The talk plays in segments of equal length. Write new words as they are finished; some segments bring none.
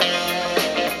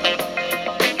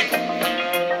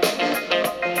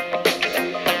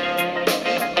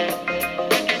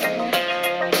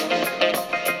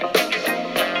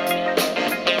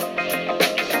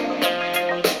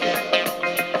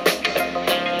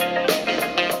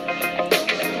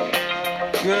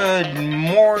Good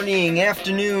morning,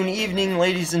 afternoon, evening,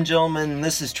 ladies and gentlemen.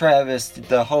 This is Travis,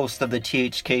 the host of the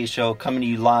THK Show, coming to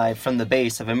you live from the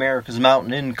base of America's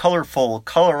Mountain in colorful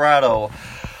Colorado.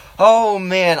 Oh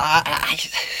man,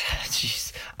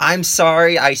 I'm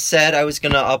sorry. I said I was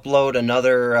going to upload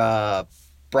another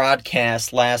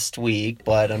broadcast last week,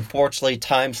 but unfortunately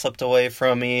time slipped away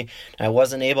from me. I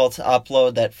wasn't able to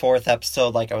upload that fourth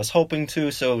episode like I was hoping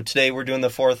to, so today we're doing the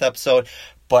fourth episode.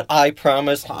 But I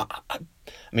promise,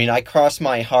 I cross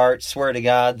my heart, swear to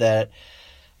God, that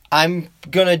I'm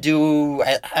gonna do,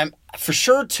 I'm for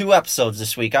sure 2 episodes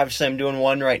this week. Obviously I'm doing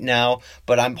 1 right now,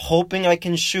 but I'm hoping I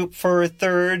can shoot for a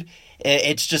third.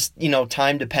 It's just,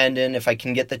 time dependent if I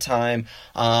can get the time.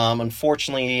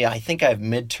 Unfortunately, I think I have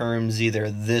midterms either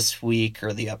this week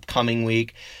or the upcoming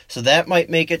week, so that might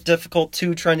make it difficult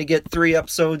too, trying to get 3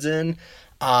 episodes in.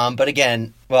 But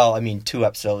again, 2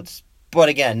 episodes. But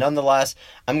again, nonetheless,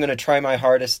 I'm going to try my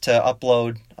hardest to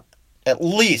upload at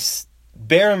least,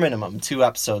 bare minimum, 2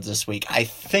 episodes this week. I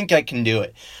think I can do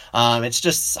it. It's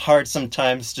just hard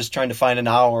sometimes just trying to find an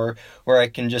hour where I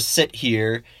can just sit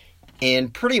here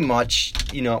and pretty much,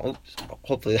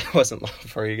 hopefully that wasn't loud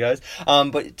for you guys,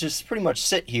 but just pretty much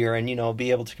sit here and,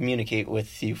 be able to communicate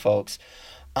with you folks.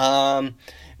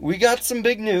 We got some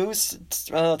big news.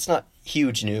 It's not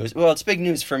huge news. Well, it's big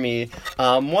news for me.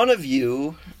 One of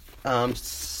you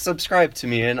subscribe to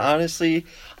me, and honestly,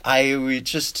 we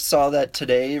just saw that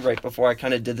today right before I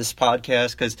kind of did this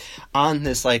podcast, because on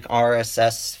this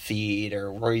RSS feed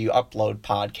or where you upload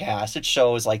podcasts, it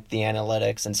shows the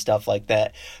analytics and stuff like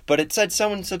that, but it said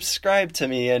someone subscribed to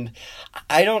me, and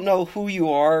I don't know who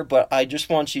you are, but I just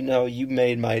want you to know you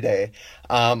made my day.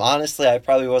 Honestly, I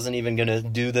probably wasn't even gonna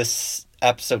do this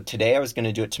episode today. I was going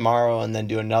to do it tomorrow and then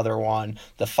do another one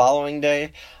the following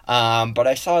day, but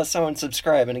I saw someone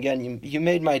subscribe, and again, you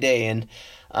made my day, and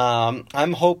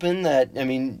I'm hoping that,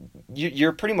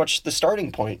 you're pretty much the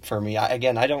starting point for me. I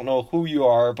don't know who you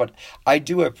are, but I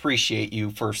do appreciate you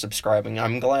for subscribing.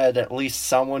 I'm glad at least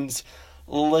someone's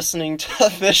listening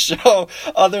to this show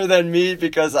other than me,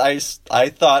 because I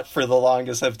thought for the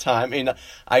longest of time,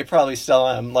 I probably still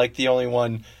am the only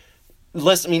one.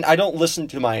 I don't listen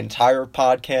to my entire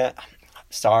podcast.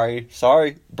 Sorry,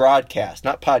 broadcast,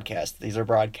 not podcast. These are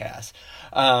broadcasts.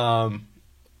 But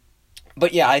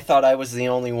yeah, I thought I was the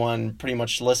only one pretty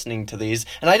much listening to these.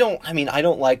 And I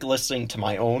don't like listening to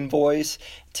my own voice.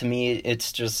 To me,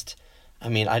 it's just,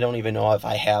 I don't even know if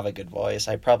I have a good voice.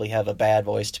 I probably have a bad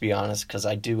voice, to be honest, because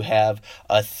I do have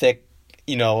a thick,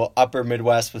 upper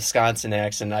Midwest Wisconsin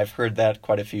accent. I've heard that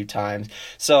quite a few times.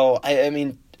 So,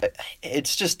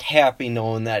 it's just happy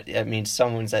knowing that,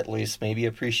 someone's at least maybe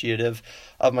appreciative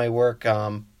of my work.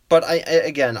 But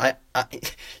I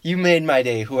you made my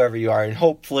day, whoever you are, and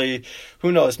hopefully,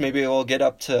 who knows, maybe we'll get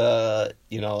up to,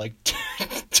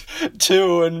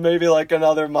 2 in maybe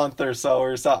another month or so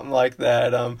or something like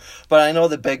that. But I know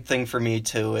the big thing for me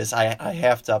too is I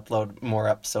have to upload more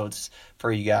episodes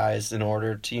for you guys in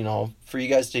order to, for you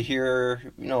guys to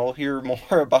hear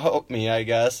more about me, I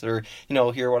guess, or,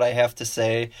 hear what I have to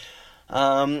say.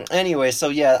 Anyway, so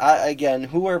yeah, again,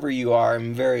 whoever you are,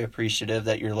 I'm very appreciative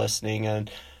that you're listening,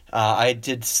 and I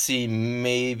did see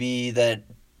maybe that,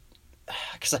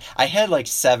 because I had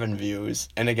 7 views,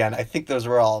 and again, I think those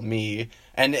were all me,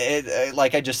 and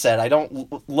like I just said, I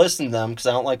don't listen to them because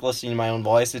I don't like listening to my own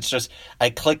voice. It's just, I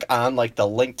click on the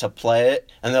link to play it,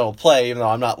 and it'll play even though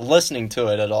I'm not listening to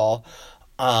it at all.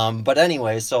 But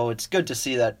anyway, so it's good to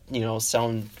see that,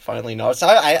 someone finally noticed.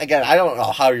 I don't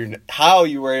know how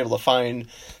you were able to find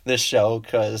this show,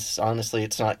 because honestly,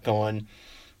 it's not going,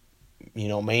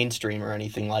 mainstream or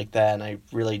anything like that, and I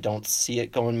really don't see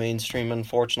it going mainstream,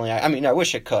 unfortunately. I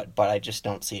wish it could, but I just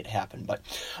don't see it happen. But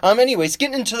anyways,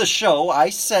 getting into the show, I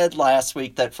said last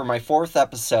week that for my 4th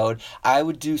episode, I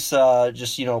would do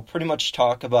just, pretty much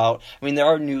talk about, there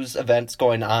are news events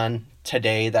going on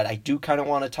today that I do kind of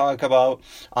want to talk about.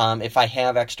 If I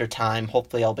have extra time,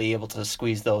 hopefully I'll be able to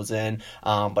squeeze those in,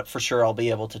 but for sure I'll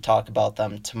be able to talk about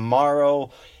them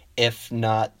tomorrow, if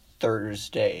not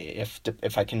Thursday,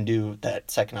 if I can do that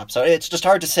second episode. It's just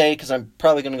hard to say because I'm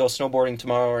probably going to go snowboarding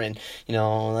tomorrow, and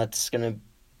I'll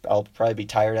probably be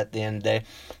tired at the end of the day.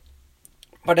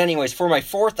 But anyways, for my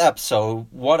 4th episode,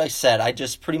 what I said, I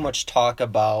just pretty much talk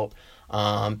about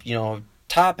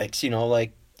topics,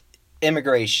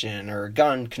 immigration or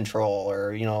gun control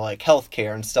or,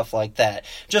 healthcare and stuff like that.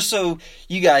 Just so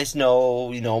you guys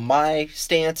know, my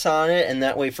stance on it, and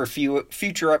that way for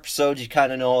future episodes, you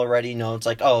kind of know already, it's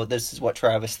oh, this is what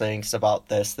Travis thinks about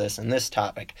this, and this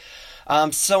topic.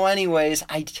 So anyways,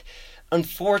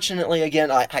 unfortunately,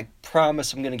 again, I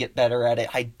promise I'm going to get better at it.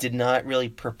 I did not really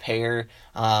prepare.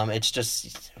 It's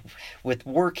just with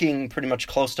working pretty much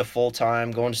close to full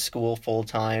time, going to school full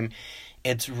time,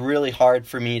 it's really hard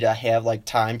for me to have like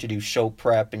time to do show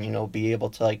prep and be able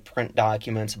to like print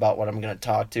documents about what I'm going to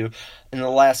talk to. In the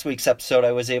last week's episode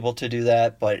I was able to do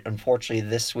that, but unfortunately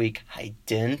this week I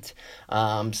didn't.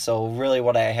 So really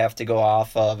what I have to go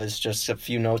off of is just a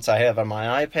few notes I have on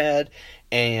my iPad,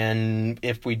 and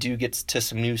if we do get to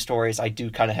some news stories, I do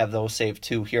kind of have those saved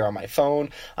too here on my phone.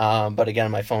 But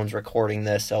again, my phone's recording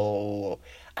this, so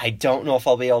I don't know if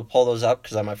I'll be able to pull those up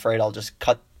because I'm afraid I'll just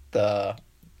cut the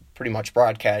pretty much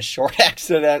broadcast short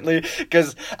accidentally,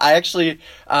 because I actually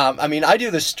I do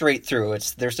this straight through.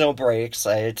 There's no breaks.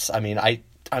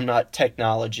 I'm not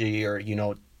technology or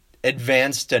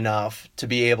advanced enough to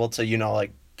be able to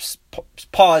like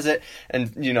pause it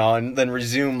and and then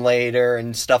resume later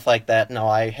and stuff like that. No,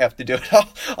 I have to do it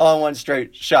all in one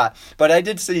straight shot. But I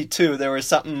did see too, there was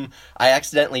something, I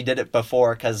accidentally did it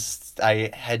before because I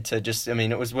had to just,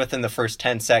 it was within the first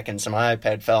 10 seconds and my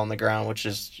iPad fell on the ground, which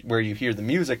is where you hear the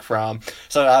music from.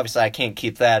 So obviously I can't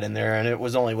keep that in there, and it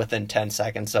was only within 10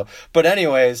 seconds. So, but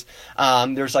anyways,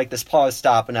 there's like this pause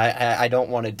stop, and I don't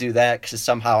want to do that because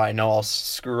somehow I know I'll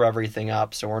screw everything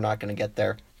up, so we're not going to get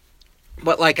there.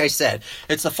 But like I said,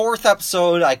 it's the 4th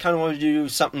episode. I kind of want to do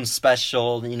something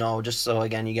special, just so,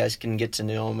 again, you guys can get to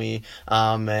know me.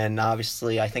 And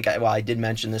obviously, I think I did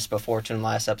mention this before too in the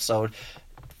last episode.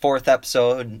 4th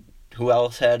episode, who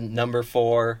else had number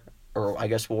 4? Or I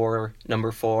guess wore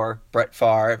number 4, Brett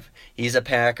Favre. He's a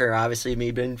Packer. Obviously,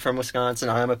 me being from Wisconsin,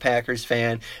 I'm a Packers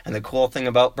fan. And the cool thing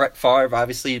about Brett Favre,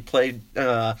 obviously he played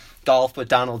golf with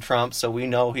Donald Trump, so we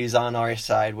know he's on our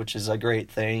side, which is a great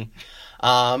thing.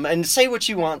 And say what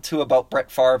you want to about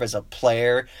Brett Favre as a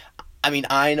player.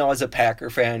 I know as a Packer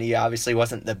fan, he obviously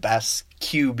wasn't the best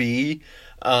QB.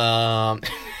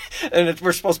 And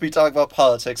we're supposed to be talking about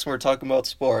politics, and we're talking about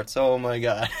sports. Oh my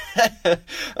god.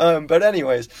 But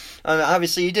anyways,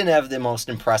 obviously he didn't have the most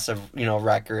impressive,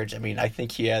 records. I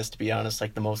think he has, to be honest,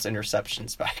 like the most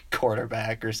interceptions by a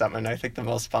quarterback or something. I think the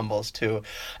most fumbles too.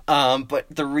 But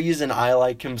the reason I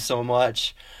like him so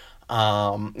much,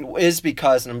 is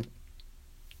because,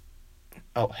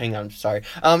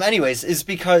 is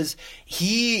because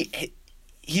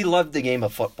he loved the game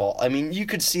of football. You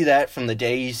could see that from the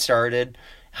day he started,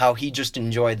 how he just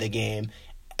enjoyed the game.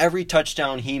 Every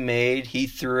touchdown he made, he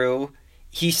threw,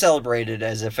 he celebrated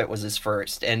as if it was his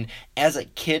first. And as a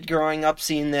kid growing up,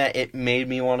 seeing that, it made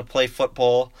me want to play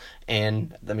football.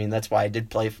 And, that's why I did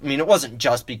play. It wasn't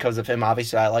just because of him.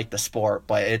 Obviously, I like the sport.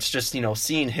 But it's just,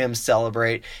 seeing him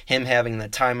celebrate, him having the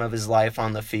time of his life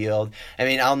on the field.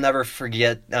 I'll never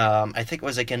forget, I think it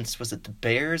was was it the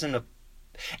Bears and the...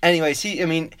 Anyways,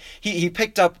 he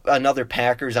picked up another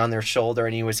Packers on their shoulder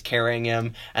and he was carrying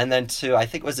him, and then I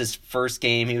think it was his first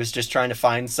game, he was just trying to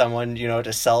find someone,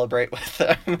 to celebrate with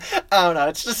him. I don't know,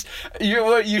 it's just,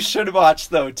 you should watch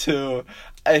though too.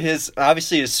 His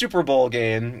Super Bowl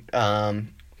game,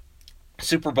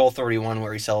 Super Bowl 31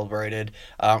 where he celebrated.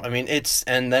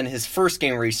 And then his first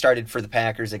game where he started for the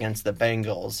Packers against the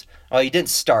Bengals. Well, he didn't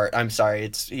start, I'm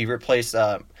sorry, he replaced,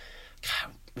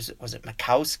 was it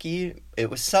Mikowski? It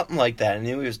was something like that. I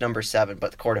knew he was number 7,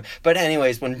 but the quarter. But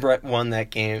anyways, when Brett won that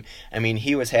game,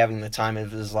 he was having the time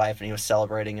of his life and he was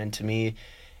celebrating. And to me,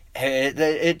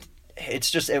 it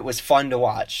was fun to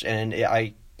watch. And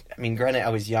granted, I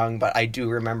was young, but I do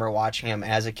remember watching him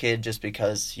as a kid just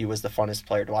because he was the funnest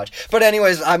player to watch. But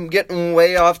anyways, I'm getting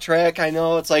way off track. I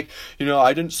know it's like,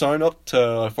 I didn't sign up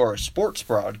for a sports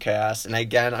broadcast. And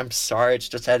again, I'm sorry. It's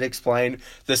just had to explain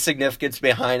the significance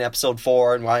behind episode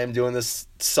 4 and why I'm doing this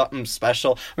something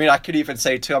special. I could even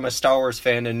say too, I'm a Star Wars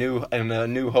fan, and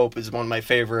New Hope is one of my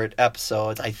favorite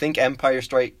episodes. I think Empire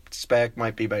Strikes Back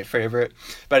might be my favorite,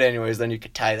 but anyways, then you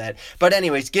could tie that. But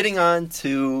anyways, getting on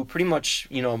to pretty much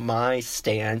my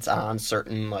stance on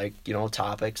certain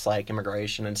topics like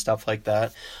immigration and stuff like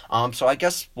that. So I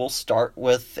guess we'll start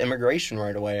with immigration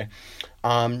right away.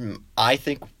 I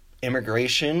think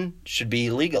immigration should be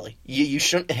legally. You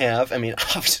shouldn't have,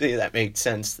 obviously that makes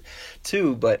sense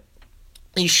too, but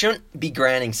you shouldn't be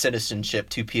granting citizenship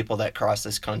to people that cross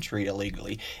this country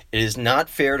illegally. It is not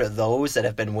fair to those that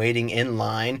have been waiting in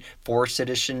line for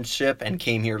citizenship and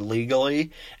came here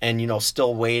legally and,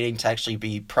 still waiting to actually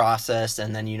be processed.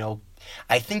 And then,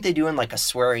 I think they do in like a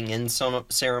swearing in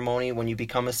ceremony when you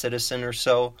become a citizen or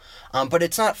so. But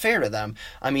it's not fair to them.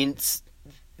 To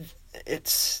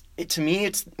me,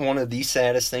 it's one of the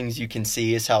saddest things you can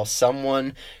see is how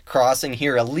someone crossing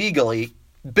here illegally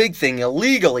big thing,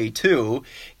 illegally too,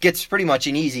 gets pretty much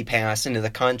an easy pass into the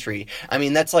country. I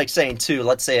mean, that's like saying too,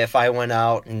 let's say if I went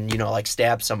out and, like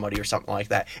stabbed somebody or something like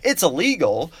that. It's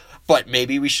illegal, but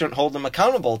maybe we shouldn't hold them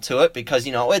accountable to it because,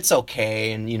 it's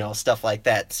okay and, stuff like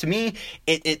that. To me,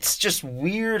 it's just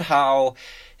weird how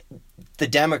the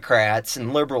Democrats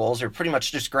and liberals are pretty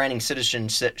much just granting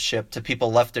citizenship to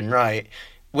people left and right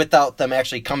without them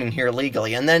actually coming here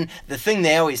legally. And then the thing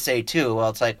they always say too, well,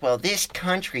 it's like, well, this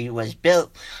country was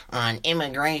built on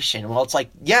immigration. Well, it's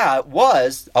like, yeah, it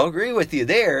was. I'll agree with you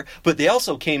there, but they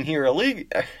also came here illegally.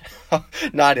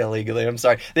 Not illegally, I'm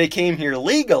sorry. They came here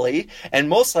legally, and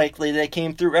most likely they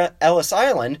came through Ellis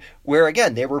Island, where,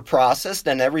 again, they were processed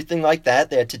and everything like that.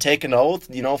 They had to take an oath,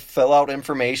 fill out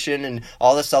information and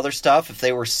all this other stuff. If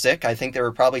they were sick, I think they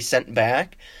were probably sent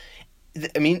back.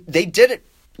 I mean, they did it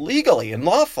legally and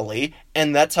lawfully,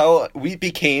 and that's how we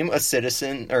became a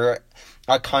citizen or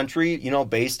a country,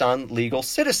 based on legal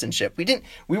citizenship.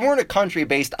 We weren't a country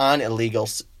based on illegal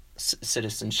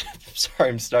citizenship. Sorry,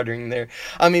 I'm stuttering there.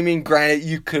 I mean, granted,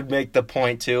 you could make the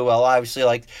point too. Well, obviously,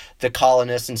 like the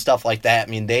colonists and stuff like that.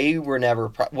 I mean, they were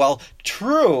never.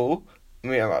 True. I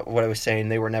mean, what I was saying,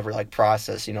 they were never like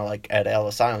processed, like at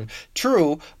Ellis Island.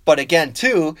 True, but again,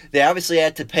 too, they obviously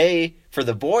had to pay for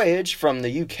the voyage from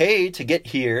the UK to get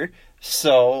here.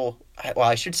 So, well,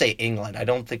 I should say England. I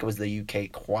don't think it was the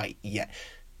UK quite yet.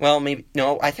 Well, maybe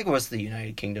no. I think it was the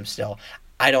United Kingdom still.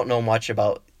 I don't know much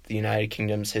about the United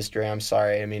Kingdom's history. I'm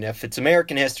sorry. I mean, if it's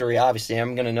American history, obviously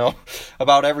I'm going to know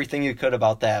about everything you could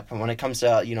about that. But when it comes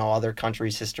to, other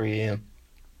countries' history.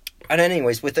 But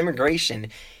anyways, with immigration,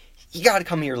 you got to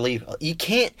come here legal. You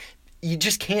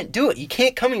just can't do it. You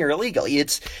can't come here illegally.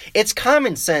 It's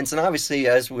common sense. And obviously,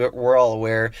 as we're all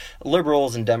aware,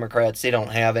 liberals and Democrats, they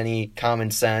don't have any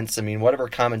common sense. I mean, whatever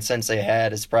common sense they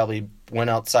had is probably went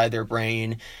outside their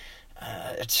brain.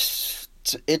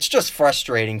 It's just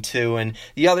frustrating too. And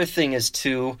the other thing is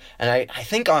too, and I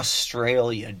think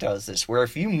Australia does this, where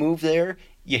if you move there,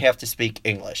 you have to speak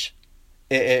English.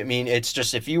 I mean, it's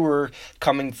just if you were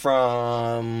coming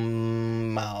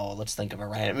from, let's think of a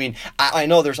random, I mean, I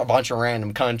know there's a bunch of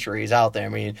random countries out there. I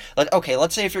mean,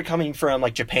 let's say if you're coming from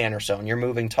like Japan or so and you're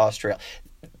moving to Australia.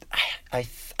 I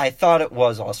thought it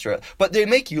was Australia, but they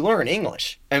make you learn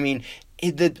English. I mean,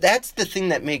 that's the thing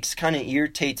that kind of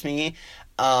irritates me.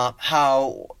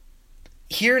 How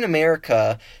here in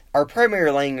America, our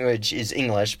primary language is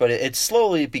English, but it's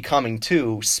slowly becoming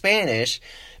too Spanish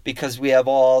because we have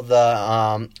all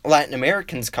the Latin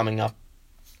Americans coming up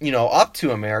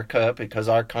to America because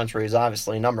our country is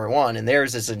obviously number one and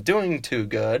theirs isn't doing too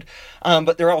good.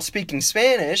 But they're all speaking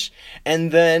Spanish,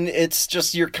 and then it's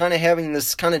just you're kind of having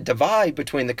this kind of divide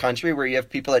between the country where you have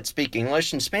people that speak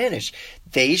English and Spanish.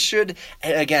 They should,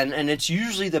 again, and it's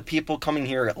usually the people coming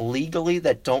here legally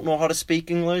that don't know how to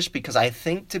speak English, because I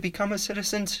think to become a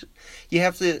citizen, you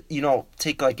have to,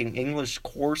 take like an English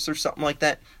course or something like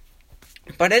that.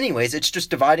 But anyways, it's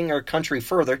just dividing our country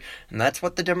further, and that's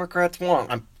what the Democrats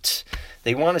want.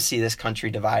 They want to see this country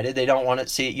divided. They don't want to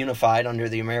see it unified under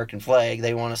the American flag.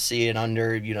 They want to see it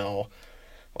under,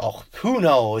 well, who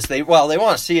knows? They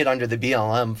want to see it under the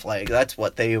BLM flag. That's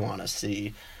what they want to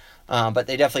see. But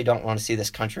they definitely don't want to see this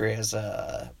country as,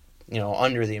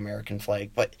 under the American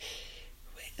flag. But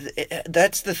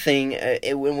that's the thing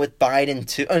with Biden,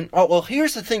 too. And,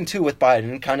 here's the thing, too, with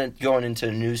Biden, kind of going into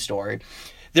a news story.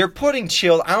 They're putting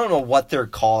I don't know what they're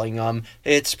calling them.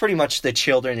 It's pretty much the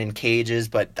children in cages,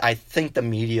 but I think the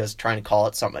media is trying to call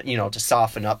it something, to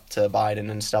soften up to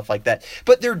Biden and stuff like that.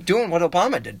 But they're doing what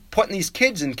Obama did, putting these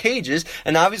kids in cages,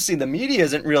 and obviously the media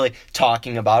isn't really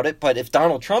talking about it, but if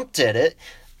Donald Trump did it,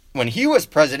 when he was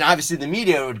president, obviously the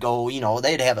media would go,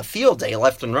 they'd have a field day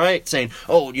left and right saying,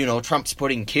 Trump's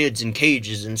putting kids in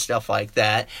cages and stuff like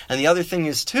that. And the other thing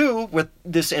is, too, with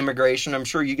this immigration, I'm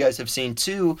sure you guys have seen,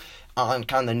 too, on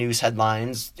kind of the news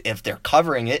headlines, if they're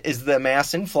covering it, is the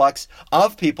mass influx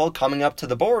of people coming up to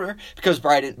the border because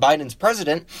Biden's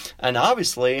president, and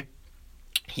obviously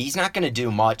he's not going to do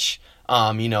much,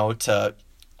 to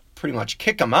pretty much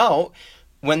kick them out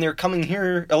when they're coming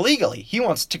here illegally. He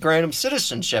wants to grant them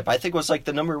citizenship. I think it was like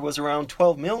the number was around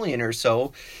 12 million or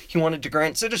so he wanted to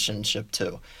grant citizenship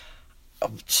to.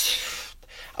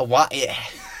 Why?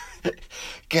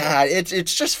 God,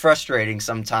 it's just frustrating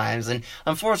sometimes, and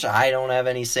unfortunately I don't have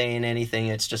any say in anything.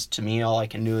 It's just, to me, all I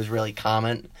can do is really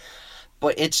comment.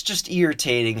 But it's just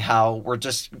irritating how we're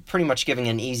just pretty much giving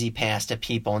an easy pass to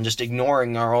people and just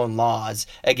ignoring our own laws.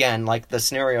 Again, like the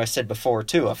scenario I said before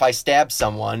too, if I stab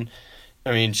someone,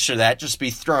 I mean, should that just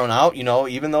be thrown out?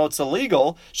 Even though it's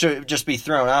illegal, should it just be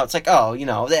thrown out? It's like, oh,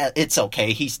 it's okay.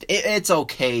 It's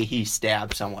okay he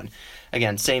stabbed someone.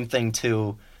 Again, same thing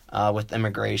too with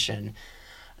immigration.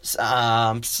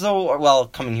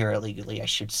 Coming here illegally, I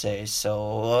should say.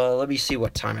 So let me see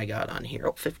what time I got on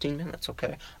here. 15 minutes,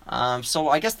 okay. So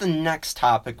I guess the next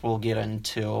topic we'll get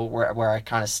into where I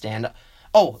kind of stand.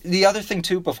 Oh, the other thing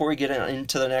too, before we get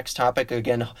into the next topic,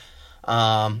 again,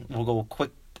 we'll go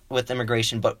quick with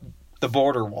immigration, but the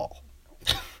border wall.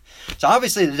 So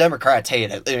obviously the Democrats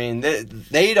hate it. I mean,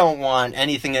 they don't want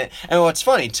anything. And what's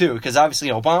funny too, because obviously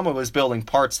Obama was building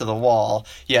parts of the wall,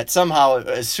 yet somehow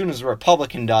as soon as a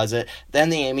Republican does it, then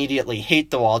they immediately hate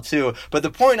the wall too. But the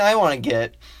point I want to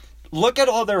get, look at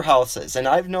all their houses, and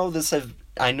I know this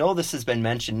has been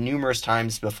mentioned numerous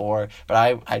times before,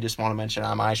 but I just want to mention it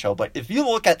on my show. But if you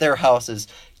look at their houses,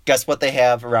 guess what they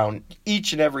have around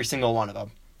each and every single one of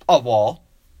them? A wall.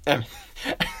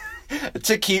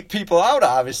 To keep people out,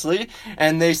 obviously,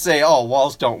 and they say, oh,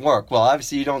 walls don't work. Well,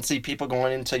 obviously you don't see people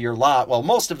going into your lot. Well,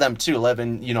 most of them too live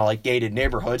in, like gated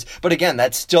neighborhoods, but again,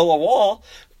 that's still a wall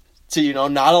to,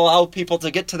 not allow people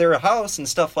to get to their house and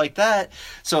stuff like that.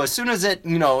 So as soon as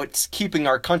it's keeping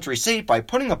our country safe by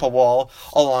putting up a wall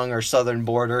along our southern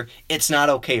border, it's not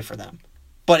okay for them.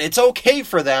 But it's okay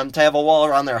for them to have a wall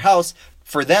around their house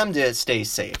for them to stay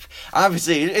safe.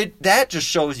 Obviously, that just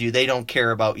shows you they don't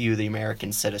care about you, the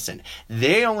American citizen.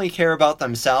 They only care about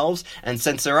themselves, and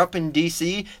since they're up in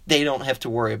D.C., they don't have to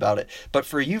worry about it. But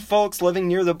for you folks living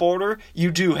near the border, you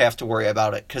do have to worry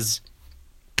about it, because,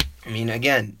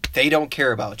 again, they don't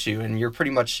care about you, and you're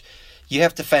pretty much... You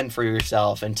have to fend for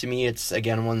yourself, and to me, it's,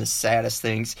 again, one of the saddest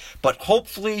things. But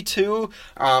hopefully, too,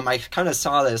 I kind of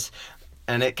saw this...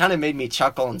 And it kind of made me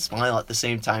chuckle and smile at the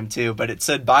same time, too. But it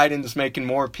said Biden's making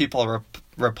more people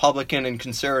Republican and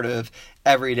conservative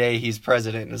every day he's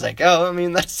president. And it's like,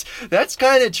 that's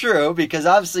kind of true. Because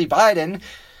obviously Biden,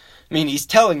 he's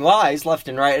telling lies left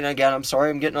and right. And again, I'm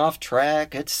sorry I'm getting off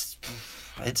track.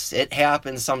 It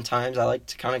happens sometimes. I like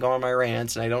to kind of go on my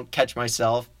rants and I don't catch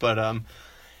myself. But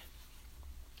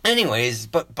anyways,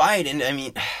 but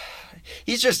Biden,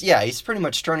 he's pretty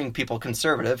much turning people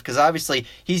conservative because obviously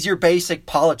he's your basic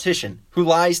politician who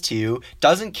lies to you,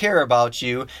 doesn't care about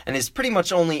you, and is pretty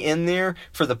much only in there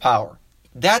for the power.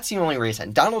 That's the only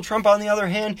reason. Donald Trump, on the other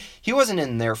hand, he wasn't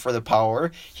in there for the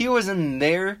power. He was in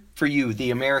there for you,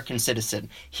 the American citizen.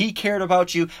 He cared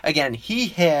about you. Again, he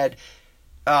had,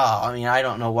 I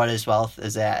don't know what his wealth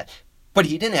is at, but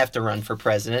he didn't have to run for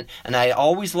president. And I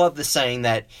always love the saying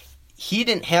that he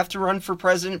didn't have to run for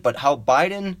president, but how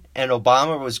Biden and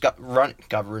Obama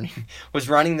was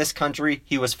running this country,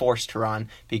 he was forced to run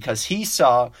because he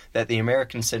saw that the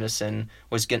American citizen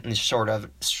was getting the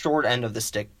short end of the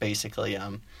stick, basically.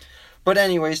 But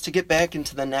anyways, to get back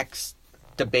into the next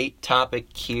debate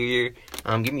topic here,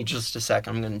 give me just a sec.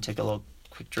 I'm going to take a little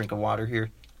quick drink of water here.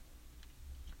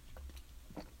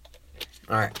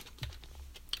 All right.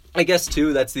 I guess,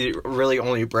 too, that's the really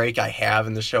only break I have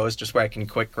in the show is just where I can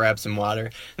quick grab some water.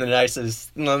 And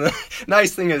the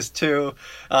nice thing is, too,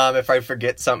 if I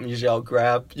forget something, usually I'll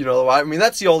grab, the water.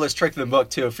 That's the oldest trick in the book,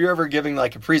 too. If you're ever giving, a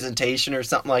presentation or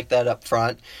something like that up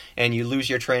front and you lose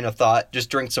your train of thought, just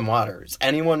drink some water. Is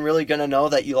anyone really going to know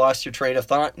that you lost your train of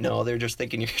thought? No, they're just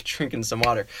thinking you're drinking some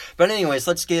water. But anyways,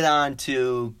 let's get on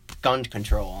to gun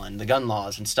control and the gun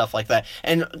laws and stuff like that.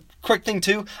 And quick thing,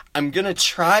 too, I'm going to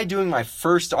try doing my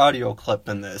first audio clip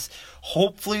in this.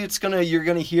 Hopefully you're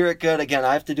gonna hear it good. Again,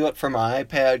 I have to do it from my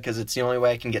iPad because it's the only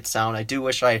way I can get sound. I do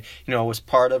wish I was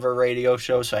part of a radio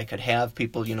show so I could have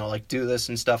people do this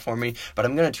and stuff for me, but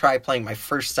I'm gonna try playing my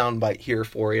first soundbite here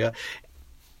for you.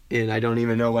 And I don't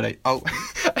even know what I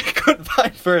couldn't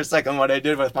find for a second what I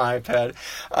did with my iPad.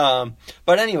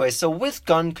 But anyway, so with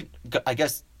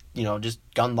just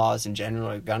gun laws in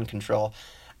general, or gun control,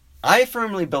 I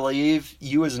firmly believe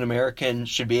you as an American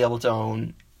should be able to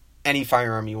own any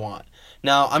firearm you want.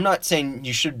 Now, I'm not saying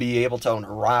you should be able to own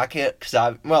a rocket, because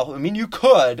you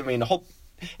could. I hope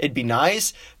it'd be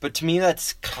nice, but to me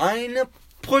that's kind of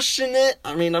pushing it.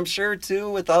 I'm sure,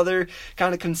 too, with other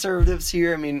kind of conservatives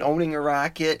here, owning a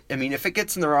rocket, if it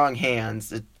gets in the wrong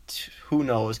hands, who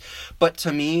knows. But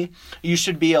to me, you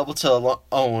should be able to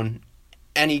own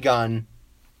any gun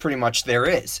pretty much there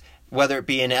is. Whether it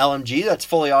be an LMG that's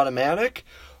fully automatic,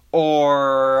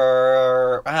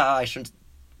 or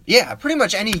pretty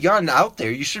much any gun out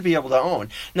there you should be able to own.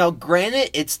 Now,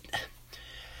 granted,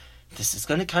 this is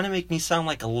going to kind of make me sound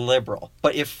like a liberal,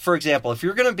 but for example, if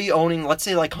you're going to be owning, let's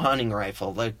say, a hunting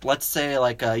rifle, let's say a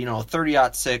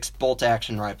 30-06 bolt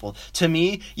action rifle, to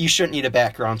me, you shouldn't need a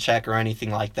background check or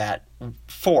anything like that.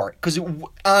 for it. Because,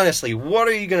 honestly, what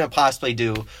are you going to possibly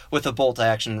do with a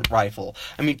bolt-action rifle?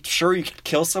 I mean, sure, you could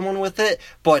kill someone with it,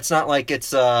 but it's not like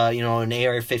it's, an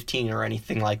AR-15 or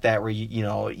anything like that where,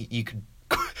 you could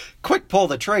quick pull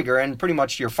the trigger, and pretty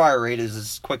much your fire rate is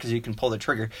as quick as you can pull the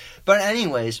trigger. But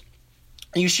anyways,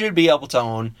 you should be able to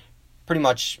own pretty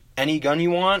much any gun you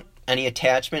want, any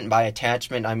attachment. And by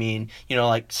attachment, I mean,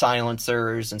 like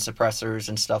silencers and suppressors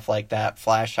and stuff like that,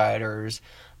 flash hiders,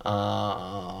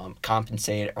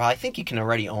 compensator. Well, I think you can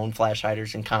already own flash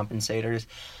hiders and compensators.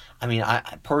 I mean,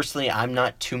 I'm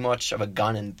not too much of a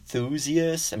gun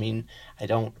enthusiast. I mean, I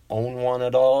don't own one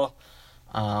at all.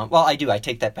 Well, I do. I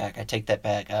take that back.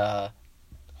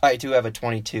 I do have a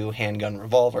 .22 handgun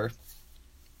revolver.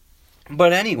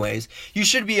 But anyways, you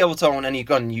should be able to own any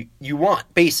gun you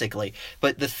want, basically.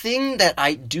 But the thing that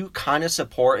I do kind of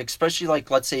support, especially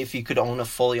like, let's say if you could own a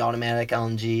fully automatic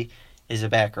LMG, is a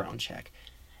background check.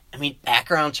 I mean,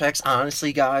 background checks,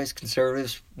 honestly, guys,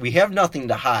 conservatives, we have nothing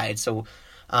to hide, so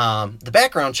the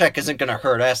background check isn't going to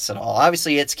hurt us at all.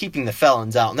 Obviously, it's keeping the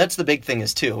felons out, and that's the big thing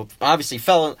is, too. Obviously,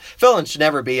 felons should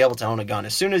never be able to own a gun.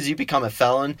 As soon as you become a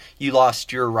felon, you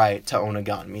lost your right to own a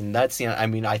gun. I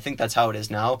mean, I think that's how it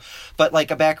is now. But, like,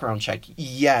 a background check,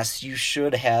 yes, you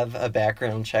should have a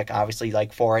background check, obviously,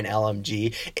 like, for an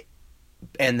LMG.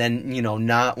 And then,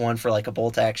 not one for, like, a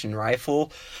bolt-action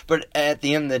rifle. But at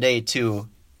the end of the day, too,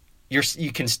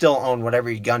 you can still own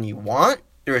whatever gun you want.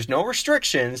 There's no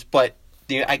restrictions, but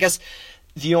I guess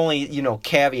the only,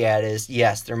 caveat is,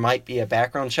 yes, there might be a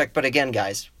background check. But again,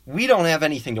 guys, we don't have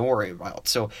anything to worry about.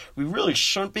 So we really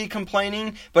shouldn't be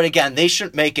complaining. But again, they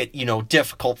shouldn't make it,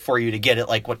 difficult for you to get it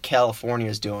like what California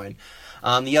is doing.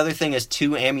 The other thing is,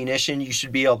 too, ammunition. You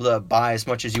should be able to buy as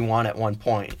much as you want at one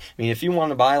point. I mean, if you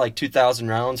want to buy like 2,000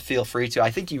 rounds, feel free to.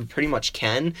 I think you pretty much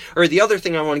can. Or the other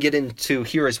thing I want to get into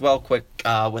here as well quick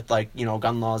with like,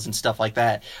 gun laws and stuff like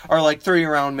that are like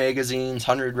 30-round magazines,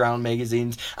 100-round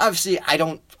magazines. Obviously,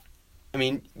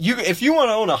 if you want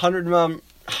to own a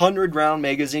 100-round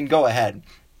magazine, go ahead.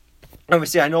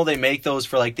 Obviously, I know they make those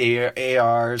for, like, the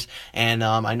ARs, and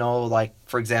I know, like,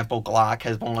 for example, Glock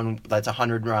has one that's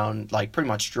 100-round, like, pretty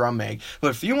much drum mag.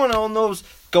 But if you want to own those,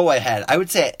 go ahead. I would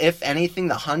say, if anything,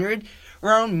 the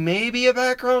 100-round, maybe a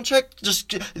background check.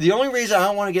 Just the only reason I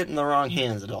don't want to get in the wrong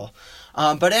hands at all.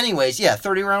 But anyways, yeah,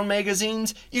 30-round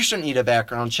magazines, you shouldn't need a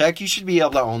background check. You should be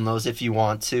able to own those if you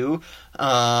want to.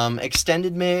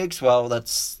 Extended mags, well,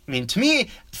 to me,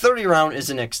 30-round is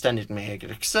an extended mag.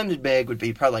 An extended mag would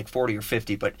be probably like 40 or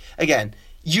 50, but again,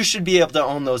 you should be able to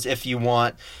own those if you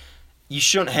want. You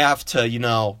shouldn't have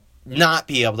to, not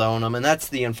be able to own them, and that's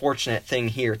the unfortunate thing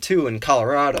here, too, in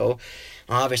Colorado.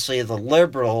 Obviously, the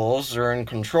liberals are in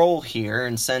control here,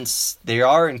 and since they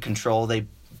are in control, they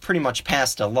pretty much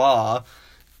passed a law,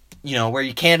 where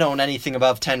you can't own anything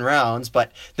above 10 rounds.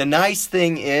 But the nice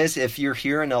thing is, if you're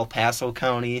here in El Paso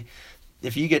County,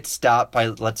 if you get stopped by,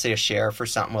 let's say, a sheriff or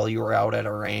something while you were out at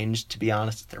a range, to be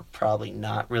honest, they're probably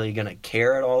not really going to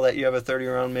care at all that you have a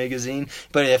 30-round magazine.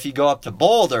 But if you go up to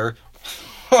Boulder,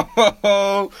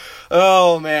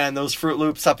 oh man, those Fruit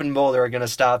Loops up in Boulder are going to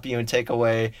stop you and take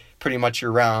away pretty much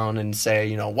your round and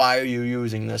say, why are you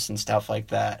using this and stuff like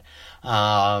that.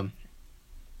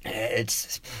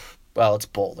 It's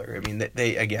Boulder. I mean,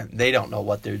 they don't know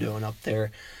what they're doing up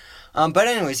there. But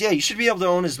anyways, yeah, you should be able to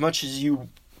own as much as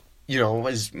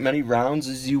as many rounds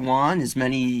as you want, as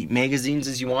many magazines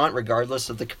as you want, regardless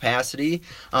of the capacity.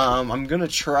 I'm going to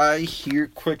try here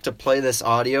quick to play this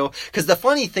audio, because the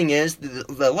funny thing is,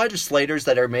 the legislators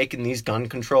that are making these gun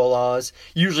control laws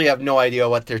usually have no idea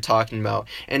what they're talking about.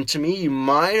 And to me, you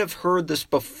might have heard this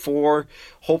before.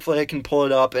 Hopefully I can pull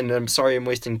it up, and I'm sorry I'm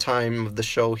wasting time of the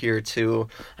show here, too.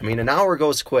 I mean, an hour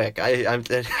goes quick.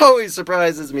 It always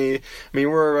surprises me. I mean,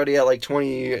 we're already at like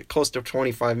close to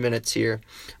 25 minutes here.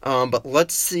 But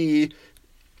let's see.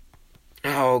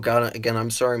 Oh, God, again, I'm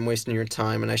sorry I'm wasting your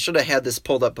time. And I should have had this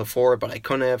pulled up before, but I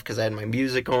couldn't have because I had my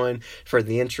music on for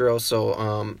the intro.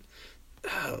 So,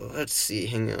 let's see.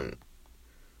 Hang on.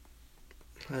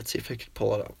 Let's see if I can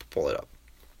pull it up.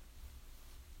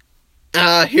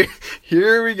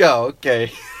 Here we go.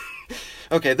 Okay.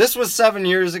 Okay, this was 7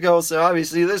 years ago, so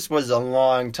obviously this was a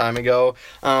long time ago.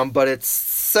 But it's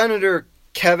Senator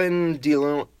Kevin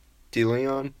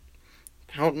DeLeon.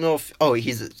 I don't know if... Oh,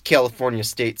 he's a California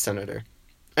state senator.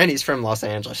 And he's from Los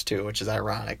Angeles, too, which is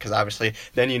ironic, because obviously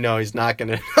then he's not going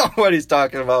to know what he's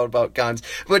talking about guns.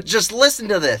 But just listen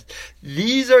to this.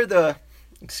 These are the...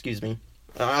 Excuse me.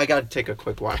 I got to take a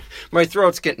quick one. My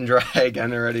throat's getting dry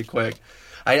again already quick.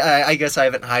 I guess I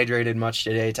haven't hydrated much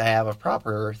today to have a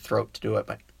proper throat to do it,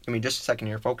 but give me just a second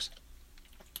here, folks.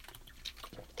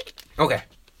 Okay.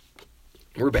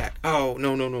 We're back. Oh,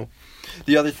 no.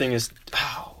 The other thing is...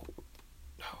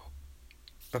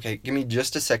 Okay, give me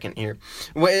just a second here.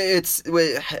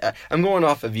 I'm going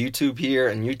off of YouTube here,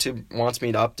 and YouTube wants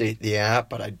me to update the app,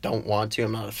 but I don't want to.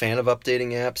 I'm not a fan of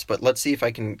updating apps, but let's see if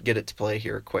I can get it to play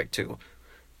here quick, too.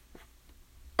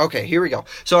 Okay, here we go.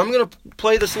 So I'm going to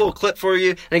play this little clip for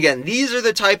you. And again, these are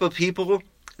the type of people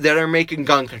that are making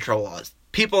gun control laws.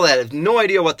 People that have no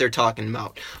idea what they're talking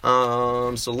about.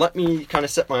 So let me kind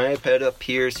of set my iPad up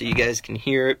here so you guys can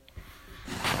hear it.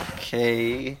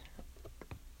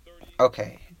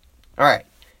 Okay. Alright.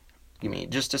 Give me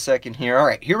just a second here.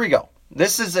 Alright, here we go.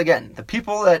 This is, again, the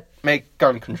people that make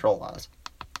gun control laws.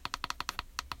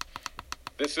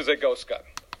 This is a ghost gun.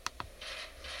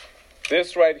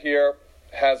 This right here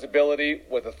has ability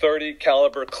with a .30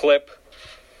 caliber clip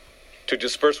to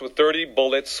disperse with 30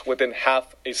 bullets within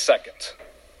half a second.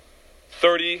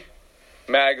 30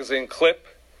 magazine clip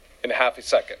in half a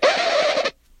second.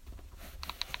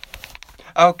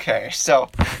 Okay, so...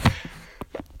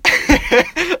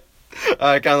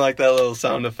 I kind of like that little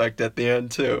sound effect at the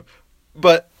end, too.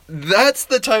 But that's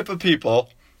the type of people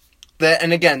that...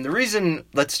 And again, the reason...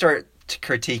 Let's start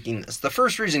critiquing this. The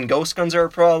first reason ghost guns are a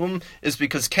problem is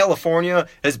because California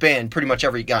has banned pretty much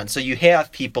every gun. So you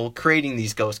have people creating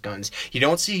these ghost guns. You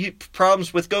don't see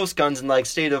problems with ghost guns in, like,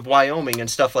 state of Wyoming and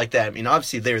stuff like that. I mean,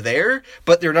 obviously they're there,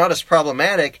 but they're not as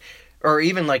problematic... Or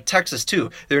even like Texas, too.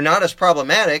 They're not as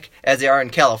problematic as they are in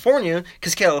California,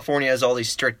 because California has all these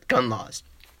strict gun laws.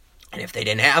 And if they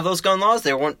didn't have those gun laws,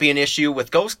 there wouldn't be an issue with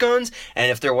ghost guns.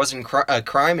 And if there wasn't a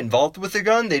crime involved with the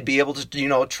gun, they'd be able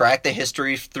to, track the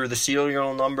history through the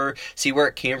serial number, see where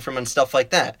it came from and stuff like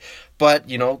that. But,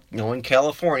 in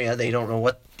California, they don't know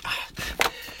what...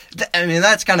 I mean,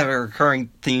 that's kind of a recurring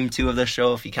theme, too, of this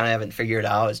show, if you kind of haven't figured it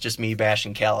out. It's just me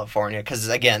bashing California, because,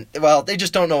 again, they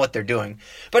just don't know what they're doing.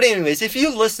 But anyways, if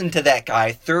you listen to that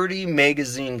guy, 30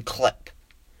 magazine clip.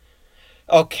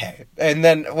 Okay, and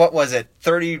then, what was it,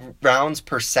 30 rounds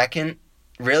per second?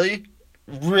 Really?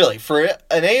 Really, for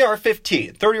an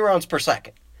AR-15, 30 rounds per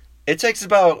second. It takes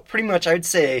about, pretty much, I'd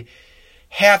say,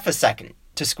 half a second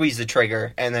to squeeze the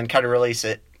trigger, and then kind of release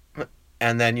it,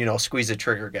 and then, squeeze the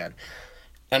trigger again.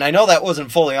 And I know that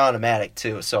wasn't fully automatic,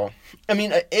 too. So, I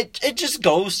mean, it just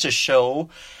goes to show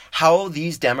how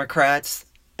these Democrats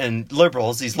and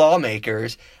liberals, these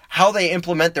lawmakers, how they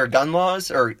implement their gun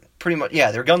laws, or pretty much,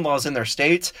 their gun laws in their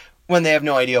states, when they have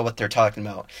no idea what they're talking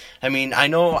about. I mean, I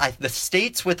know the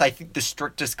states with, I think, the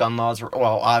strictest gun laws,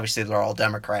 obviously they're all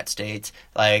Democrat states,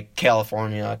 like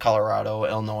California, Colorado,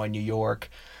 Illinois, New York.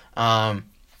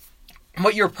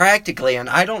 What you're practically, and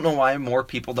I don't know why more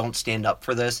people don't stand up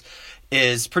for this,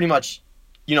 is pretty much,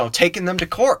 taking them to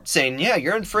court, saying, yeah,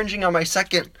 you're infringing on my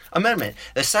Second Amendment.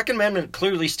 The Second Amendment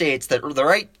clearly states that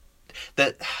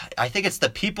I think it's the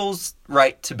people's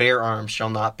right to bear arms shall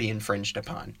not be infringed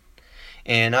upon.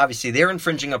 And obviously they're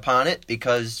infringing upon it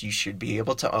because you should be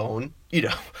able to own,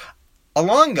 a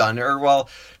long gun, or,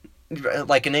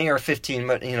 like an AR-15,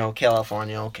 but,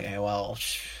 California, okay,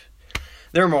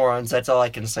 they're morons, that's all I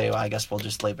can say. I guess we'll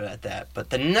just leave it at that. But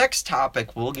the next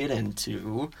topic we'll get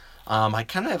into... I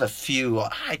kind of have a few.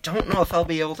 I don't know if I'll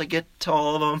be able to get to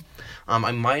all of them.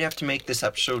 I might have to make this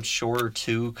episode shorter,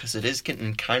 too, because it is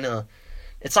getting kind of...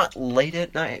 It's not late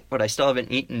at night, but I still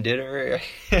haven't eaten dinner,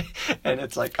 and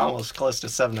it's like almost close to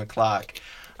 7 o'clock.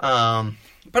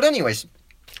 But anyways,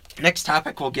 next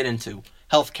topic we'll get into,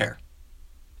 healthcare.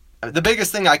 The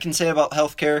biggest thing I can say about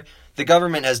healthcare, the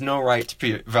government has no right to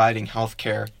be providing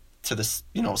healthcare to the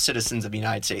citizens of the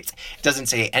United States. It doesn't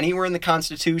say anywhere in the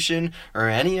Constitution or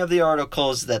any of the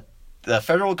articles that the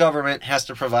federal government has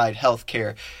to provide health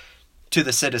care to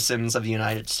the citizens of the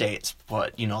United States.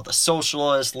 But, the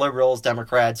socialists, liberals,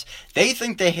 Democrats, they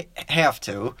think they have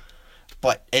to,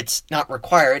 but it's not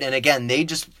required. And again,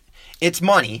 it's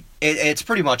money. It's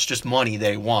pretty much just money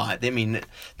they want. I mean,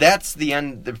 that's the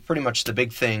end, pretty much the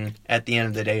big thing at the end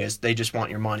of the day is they just want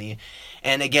your money.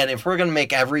 And again, if we're going to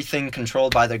make everything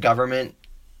controlled by the government,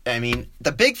 I mean,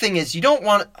 the big thing is you don't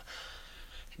want...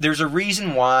 There's a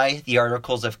reason why the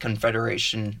Articles of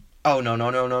Confederation... Oh,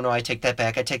 no, I take that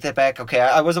back. Okay,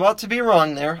 I was about to be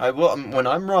wrong there. When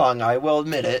I'm wrong, I will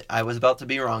admit it. I was about to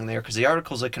be wrong there, because the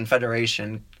Articles of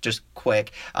Confederation, just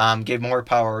quick, gave more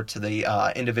power to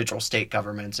the individual state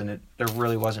governments, and there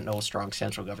really wasn't no strong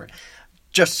central government.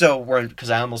 Just so because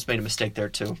I almost made a mistake there,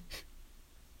 too.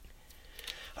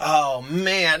 Oh,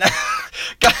 man.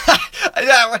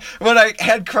 God, when I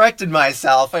had corrected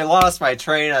myself, I lost my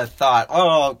train of thought.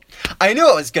 Oh, I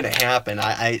knew it was going to happen.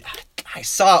 I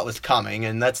saw it was coming,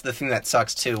 and that's the thing that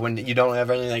sucks, too. When you don't have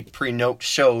any, pre-note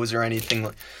shows or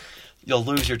anything, you'll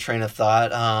lose your train of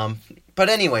thought. But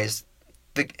anyways,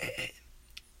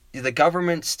 the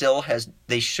government still has,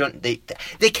 they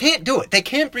can't do it. They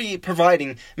can't be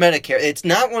providing Medicare. It's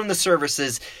not one of the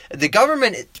services. The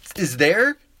government is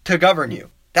there to govern you.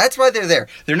 That's why they're there.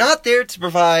 They're not there to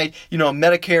provide,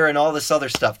 Medicare and all this other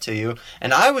stuff to you.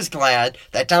 And I was glad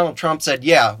that Donald Trump said,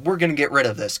 yeah, we're going to get rid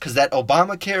of this. Because that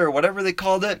Obamacare or whatever they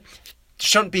called it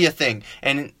shouldn't be a thing.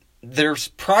 And there's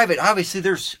obviously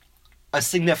there's a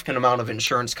significant amount of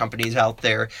insurance companies out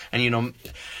there. And,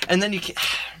 and then you can...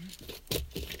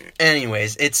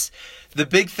 Anyways, the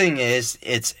big thing is,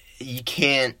 you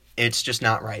can't, it's just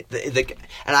not right.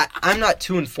 And I'm not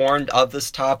too informed of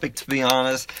this topic, to be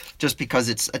honest, just because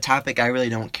it's a topic I really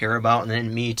don't care about. And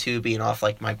then me too, being off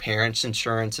like my parents'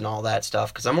 insurance and all that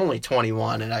stuff, because I'm only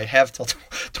 21 and I have till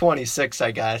 26,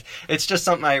 I guess. It's just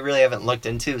something I really haven't looked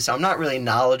into, so I'm not really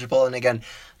knowledgeable. And again,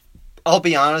 I'll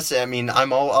be honest, I mean,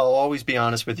 I'll always be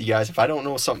honest with you guys. If I don't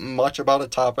know something much about a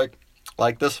topic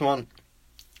like this one,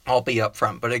 I'll be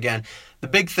upfront. But again, the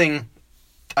big thing,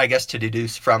 I guess, to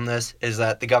deduce from this is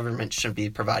that the government shouldn't be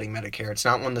providing Medicare. It's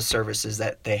not one of the services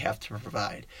that they have to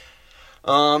provide.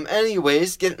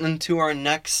 Anyways, getting into our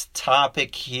next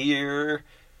topic here.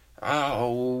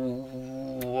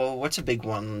 Oh, what's a big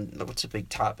one? What's a big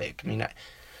topic? I mean,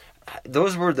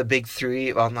 those were the big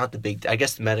three. Well, not the big... I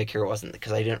guess the Medicare wasn't,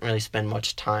 because I didn't really spend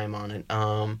much time on it.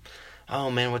 Oh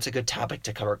man, what's a good topic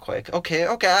to cover quick? Okay,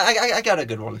 I got a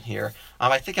good one here.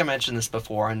 I think I mentioned this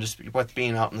before, and just with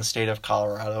being out in the state of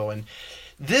Colorado, and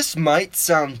this might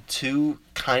sound too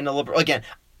kind of liberal. Again,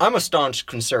 I'm a staunch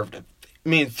conservative. I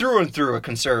mean, through and through a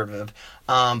conservative.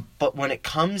 But when it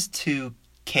comes to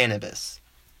cannabis,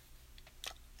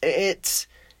 it's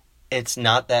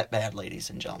not that bad, ladies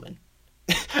and gentlemen.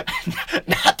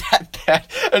 Not that bad.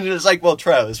 And it's like, well,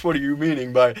 Travis, what are you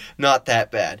meaning by not that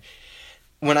bad?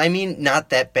 When I mean not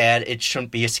that bad, it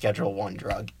shouldn't be a Schedule I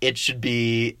drug. It shouldn't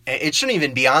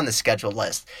even be on the scheduled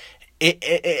list.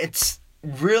 It's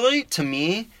really, to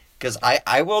me, because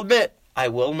I will admit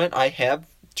I have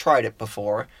tried it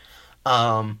before.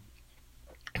 But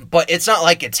it's not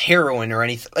like it's heroin or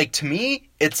anything. Like, to me,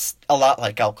 it's a lot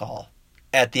like alcohol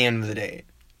at the end of the day.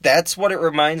 That's what it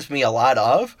reminds me a lot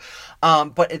of.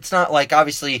 But it's not like,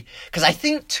 obviously, because I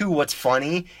think, too, what's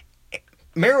funny,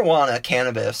 marijuana,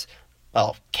 cannabis...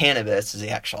 Well, cannabis is the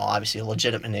actual, obviously, a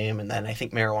legitimate name, and then I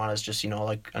think marijuana is just,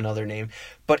 like another name.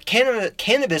 But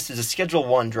cannabis is a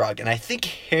Schedule I drug, and I think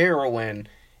heroin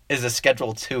is a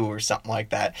Schedule II or something like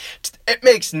that. It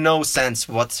makes no sense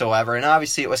whatsoever, and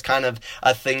obviously it was kind of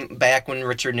a thing back when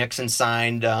Richard Nixon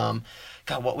signed,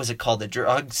 what was it called, the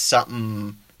drug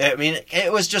something... I mean,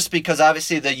 it was just because,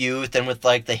 obviously, the youth and with,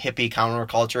 like, the hippie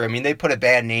counterculture, I mean, they put a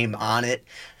bad name on it.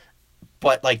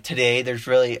 But, like, today, there's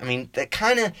really, I mean, that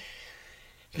kind of...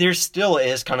 There still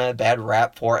is kind of a bad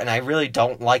rap for it, and I really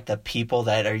don't like the people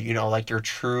that are, like your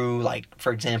true, like,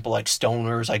 for example, like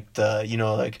stoners, like yeah,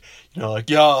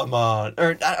 man.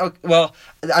 Or, well,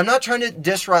 I'm not trying to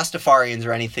diss Rastafarians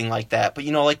or anything like that, but,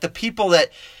 like the people that,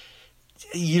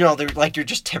 they're like you're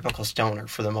just typical stoner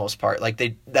for the most part. Like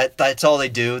that's all they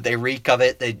do. They reek of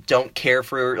it. They don't care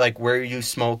for like where you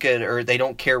smoke it, or they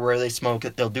don't care where they smoke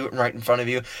it. They'll do it right in front of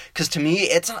you. Because to me,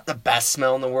 it's not the best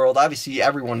smell in the world. Obviously,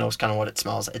 everyone knows kind of what it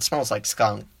smells. It smells like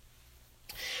skunk.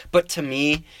 But to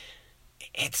me,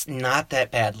 it's not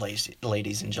that bad,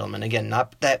 ladies and gentlemen. Again,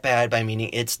 not that bad by meaning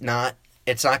it's not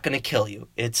going to kill you.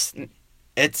 It's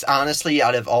honestly,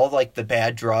 out of all like the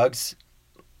bad drugs,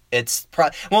 it's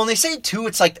well, and they say too,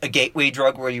 it's like a gateway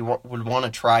drug where you would want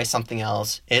to try something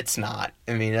else. It's not.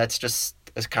 I mean, that's just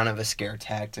kind of a scare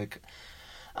tactic.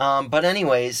 But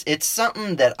anyways, it's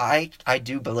something that I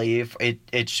do believe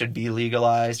it should be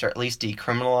legalized or at least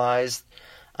decriminalized.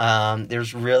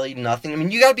 There's really nothing. I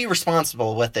mean, you got to be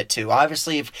responsible with it too.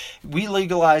 Obviously, if we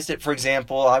legalized it, for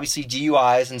example, obviously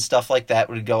DUIs and stuff like that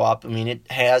would go up. I mean, it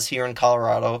has here in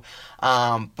Colorado.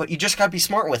 But you just got to be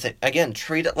smart with it. Again,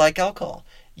 treat it like alcohol.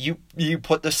 You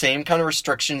put the same kind of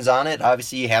restrictions on it.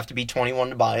 Obviously, you have to be 21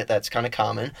 to buy it. That's kind of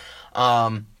common.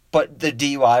 But the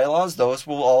DUI laws, those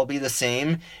will all be the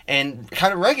same, and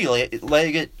kind of regulate it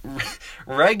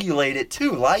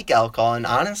too, like alcohol. And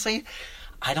honestly,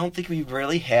 I don't think we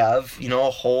really have,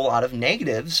 a whole lot of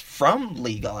negatives from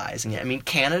legalizing it. I mean,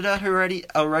 Canada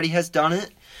already has done it,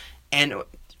 and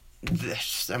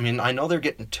I know they're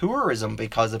getting tourism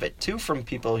because of it too from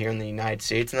people here in the United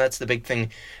States, and that's the big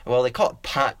thing. Well, they call it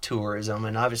pot tourism,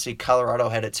 and obviously Colorado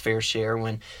had its fair share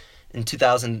when in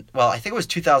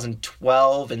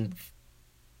 2012, and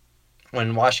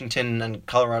when Washington and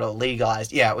Colorado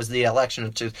legalized. Yeah, it was the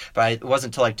election but it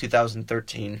wasn't until like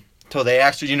 2013 till they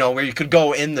actually, where you could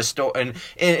go in the store and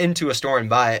into a store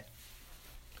and buy it.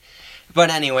 But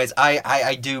anyways,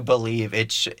 I do believe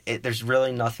there's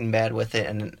really nothing bad with it,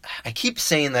 and I keep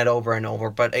saying that over and over,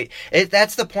 but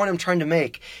that's the point I'm trying to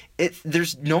make.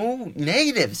 There's no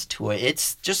negatives to it.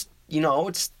 It's just,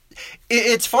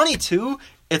 it's funny too.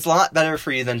 It's a lot better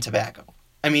for you than tobacco.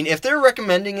 I mean, if they're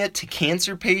recommending it to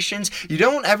cancer patients, you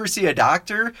don't ever see a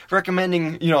doctor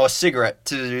recommending, a cigarette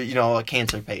to, a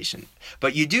cancer patient.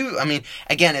 But you do, I mean,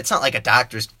 again, it's not like a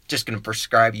doctor's just going to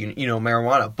prescribe you,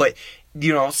 marijuana. But,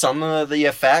 some of the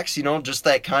effects, just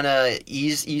that kind of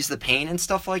ease the pain and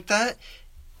stuff like that,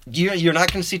 you're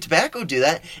not going to see tobacco do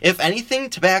that. If anything,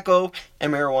 tobacco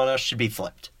and marijuana should be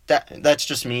flipped. That's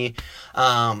just me.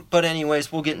 But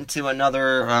anyways, we'll get into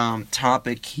another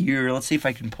topic here. Let's see if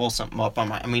I can pull something up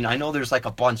on I know there's like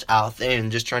a bunch out there,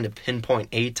 and just trying to pinpoint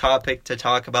a topic to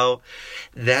talk about,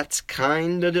 that's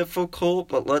kind of difficult,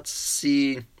 but let's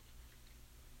see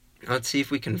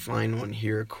if we can find one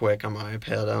here quick on my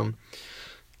iPad.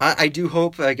 I do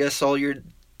hope, I guess, all your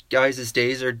guys'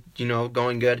 days are,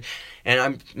 going good. And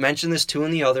I mentioned this too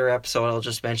in the other episode. I'll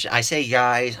just mention, I say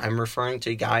guys, I'm referring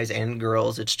to guys and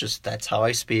girls. It's just, that's how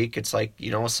I speak. It's like,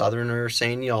 a southerner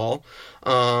saying y'all.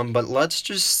 But let's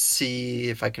just see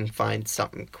if I can find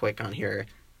something quick on here.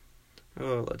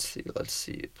 Oh, let's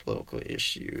see. Political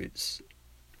issues.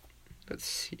 Let's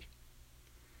see.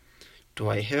 Do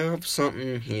I have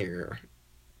something here?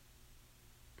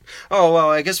 Oh, well,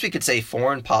 I guess we could say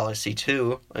foreign policy,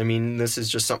 too. I mean, this is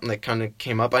just something that kind of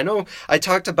came up. I know I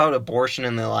talked about abortion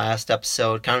in the last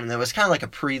episode. That was kind of like a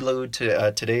prelude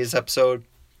to today's episode.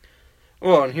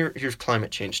 Well, and here's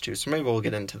climate change, too, so maybe we'll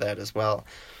get into that as well.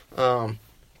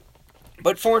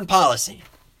 But foreign policy.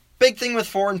 Big thing with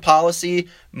foreign policy,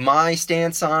 my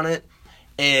stance on it,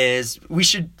 is we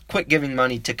should quit giving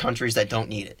money to countries that don't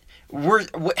need it.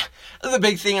 The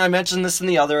big thing, I mentioned this in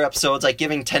the other episodes, like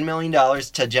giving $10 million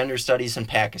to gender studies in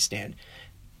Pakistan.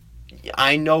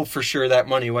 I know for sure that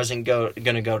money wasn't going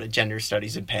to go to gender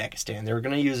studies in Pakistan. They were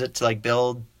going to use it to like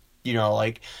build,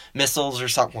 like missiles or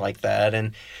something like that.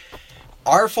 And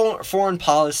our foreign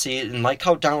policy, and like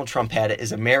how Donald Trump had it,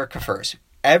 is America first.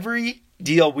 Every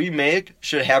deal we make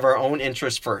should have our own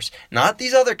interests first. Not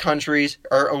these other countries,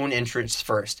 our own interests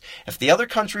first. If the other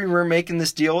country we're making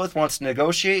this deal with wants to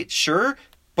negotiate, sure.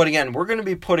 But again, we're going to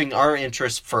be putting our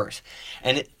interests first.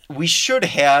 And we should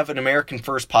have an American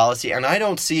first policy. And I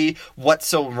don't see what's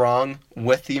so wrong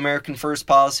with the American first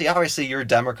policy. Obviously, your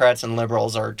Democrats and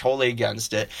liberals are totally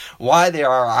against it. Why they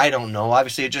are, I don't know.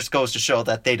 Obviously, it just goes to show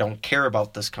that they don't care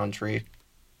about this country.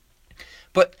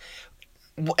 But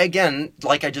again,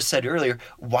 like I just said earlier,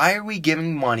 why are we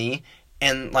giving money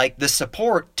and like the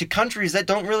support to countries that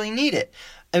don't really need it?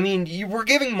 I mean, we're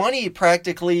giving money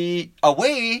practically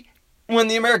away when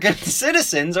the American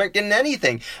citizens aren't getting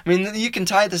anything. I mean, you can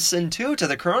tie this in too to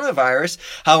the coronavirus,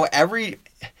 how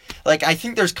I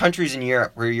think there's countries in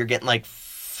Europe where you're getting like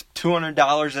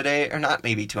 $200 a day, or not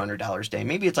maybe $200 a day,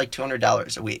 maybe it's like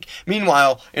 $200 a week.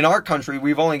 Meanwhile, in our country,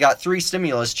 we've only got 3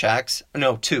 stimulus checks,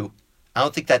 no, 2. I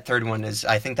don't think that third one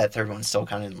I think that third one's still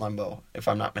kind of in limbo, if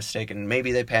I'm not mistaken.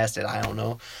 Maybe they passed it, I don't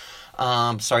know.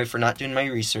 Sorry for not doing my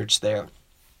research there.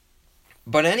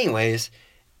 But anyways,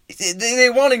 they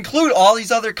want to include all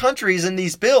these other countries in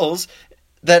these bills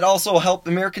that also help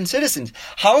American citizens.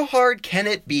 How hard can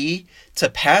it be to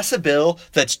pass a bill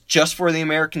that's just for the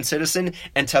American citizen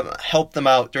and to help them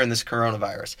out during this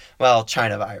coronavirus? Well,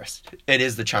 China virus. It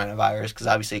is the China virus, because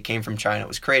obviously it came from China. It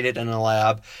was created in a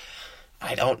lab.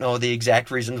 I don't know the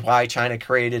exact reasons why China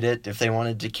created it. If they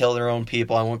wanted to kill their own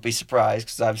people, I wouldn't be surprised,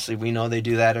 because obviously we know they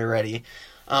do that already.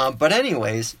 But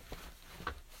anyways,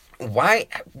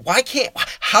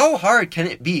 how hard can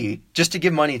it be just to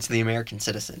give money to the American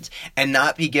citizens and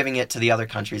not be giving it to the other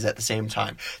countries at the same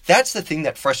time? That's the thing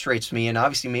that frustrates me, and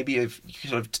obviously maybe if you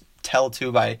could have tell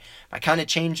too by my kind of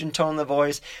change in tone of the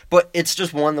voice, but it's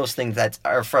just one of those things that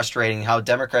are frustrating, how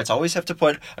Democrats always have to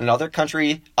put another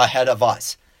country ahead of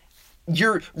us.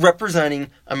 You're representing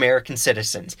American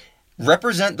citizens.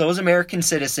 Represent those American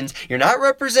citizens. You're not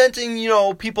representing,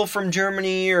 people from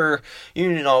Germany or,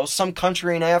 some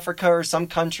country in Africa or some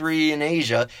country in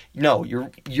Asia. No,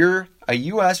 you're a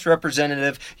U.S.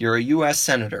 representative. You're a U.S.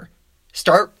 senator.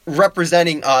 Start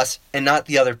representing us and not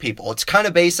the other people. It's kind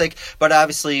of basic, but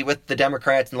obviously with the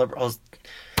Democrats and liberals,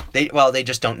 they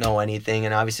just don't know anything,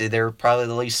 and obviously they're probably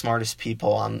the least smartest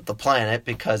people on the planet,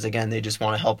 because again, they just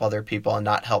want to help other people and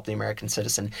not help the American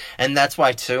citizen. And that's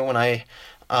why too, when I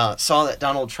saw that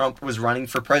Donald Trump was running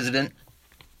for president,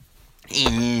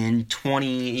 in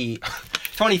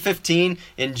 2015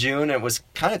 in June. It was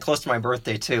kind of close to my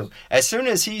birthday too. As soon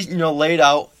as he, laid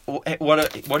out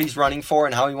what he's running for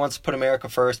and how he wants to put America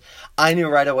first, I knew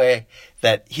right away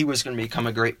that he was going to become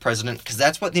a great president, because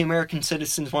that's what the American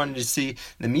citizens wanted to see.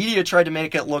 The media tried to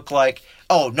make it look like,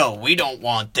 oh no, we don't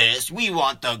want this. We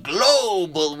want the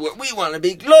global. We want to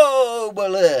be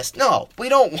globalist. No, we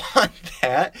don't want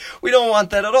that. We don't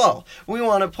want that at all. We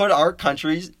want to put our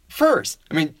countries first.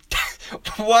 I mean,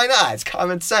 why not? It's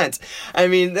common sense. I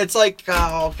mean, it's like,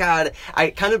 oh God, I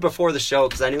kind of before the show,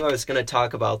 because I knew I was going to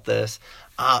talk about this,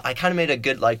 I kind of made a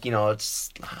good,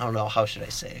 it's, I don't know, how should I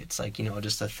say it? It's like,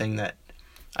 just a thing that,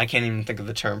 I can't even think of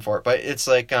the term for it, but it's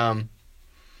like, oh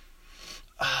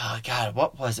God,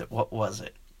 what was it?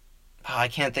 Oh, I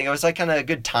can't think. It was like kind of a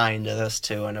good time to this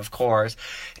too. And of course,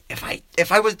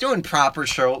 if I was doing proper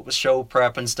show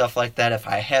prep and stuff like that, if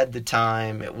I had the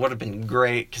time, it would have been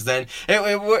great, because then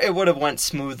it would have went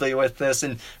smoothly with this.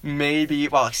 And maybe,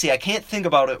 well, see, I can't think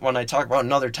about it when I talk about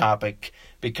another topic,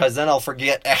 because then I'll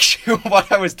forget actually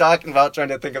what I was talking about trying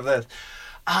to think of this.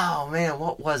 Oh man,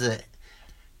 what was it?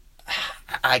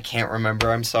 I can't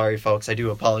remember. I'm sorry, folks. I do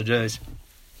apologize.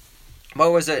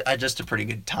 What was it? Just a pretty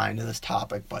good time to this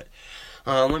topic, but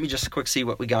let me just quick see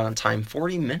what we got on time.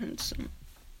 40 minutes?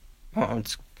 Oh,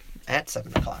 it's at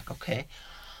 7 o'clock. Okay.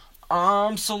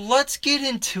 So let's get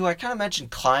into, I kind of mentioned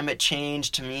climate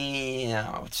change. To me,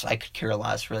 I could care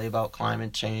less really about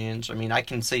climate change. I mean, I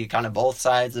can see kind of both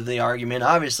sides of the argument.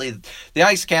 Obviously, the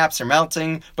ice caps are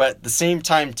melting, but at the same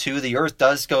time, too, the Earth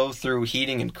does go through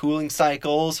heating and cooling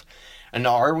cycles. And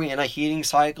are we in a heating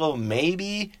cycle?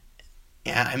 Maybe.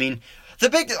 Yeah, I mean,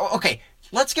 okay,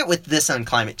 let's get with this on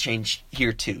climate change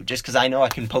here, too, just because I know I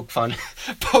can poke fun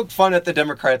at the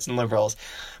Democrats and liberals.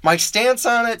 My stance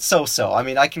on it, so. I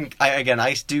mean, I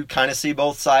do kind of see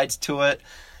both sides to it.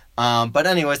 But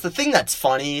anyways, the thing that's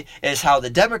funny is how the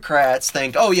Democrats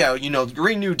think, oh yeah, the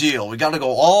Green New Deal, we got to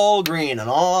go all green and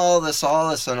all this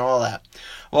and all that.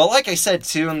 Well, like I said,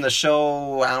 too, in the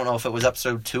show, I don't know if it was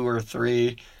episode 2 or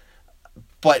 3,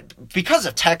 but because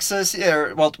of Texas,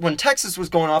 when Texas was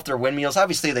going off their windmills,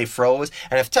 obviously they froze,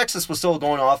 and if Texas was still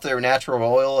going off their natural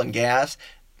oil and gas,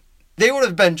 they would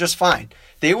have been just fine.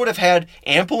 They would have had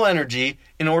ample energy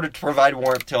in order to provide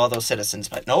warmth to all those citizens.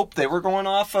 But nope, they were going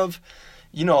off of,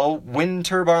 wind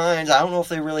turbines. I don't know if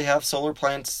they really have solar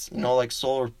plants, like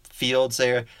solar fields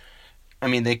there. I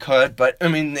mean, they could, but, I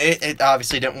mean, it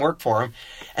obviously didn't work for them.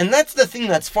 And that's the thing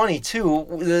that's funny, too.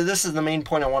 This is the main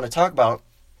point I want to talk about.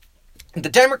 The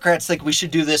Democrats think we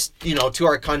should do this, to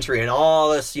our country and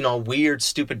all this, weird,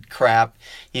 stupid crap.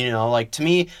 To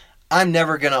me, I'm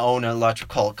never going to own an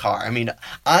electrical car. I mean,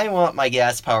 I want my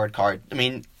gas-powered car. I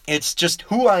mean, it's just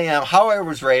who I am, how I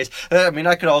was raised. I mean,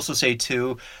 I could also say,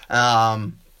 too,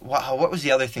 what was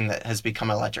the other thing that has become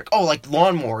electric? Oh, like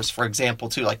lawnmowers, for example,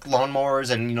 too. Like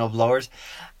lawnmowers and, blowers.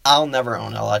 I'll never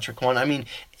own an electric one. I mean,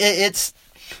 it's,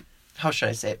 how should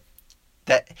I say it?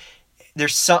 That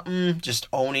there's something just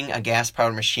owning a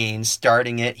gas-powered machine,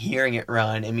 starting it, hearing it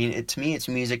run. I mean, to me, it's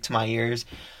music to my ears.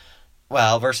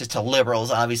 Well, versus to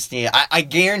liberals, obviously. I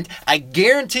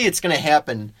guarantee it's going to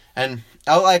happen. And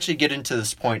I'll actually get into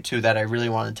this point, too, that I really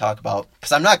want to talk about.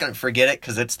 Because I'm not going to forget it,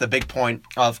 because it's the big point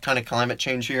of kind of climate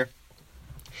change here.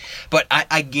 But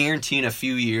I guarantee in a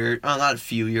few years, well, not a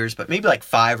few years, but maybe like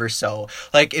 5 or so.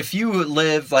 Like, if you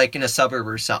live, like, in a suburb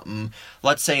or something,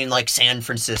 let's say in, like, San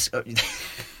Francisco...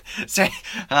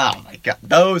 oh my God,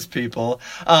 those people.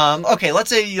 Okay, let's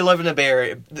say you live in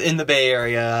the Bay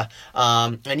Area,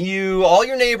 and all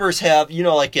your neighbors have,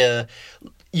 like an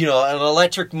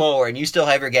electric mower, and you still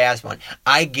have your gas one.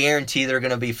 I guarantee they're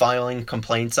going to be filing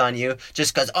complaints on you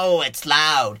just because, it's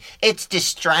loud, it's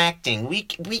distracting,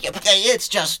 it's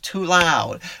just too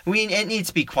loud. It needs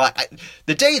to be quiet.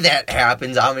 The day that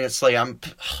happens, obviously,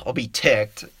 I'll be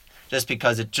ticked. Just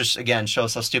because it just, again,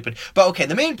 shows how stupid. But okay,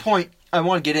 the main point I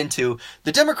want to get into,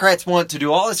 the Democrats want to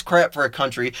do all this crap for a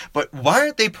country, but why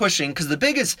aren't they pushing? Because the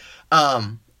biggest,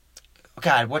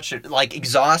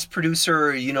 exhaust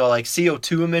producer, like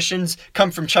CO2 emissions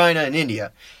come from China and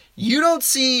India. You don't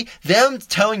see them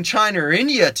telling China or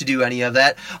India to do any of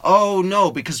that. Oh,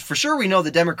 no, because for sure we know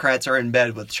the Democrats are in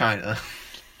bed with China.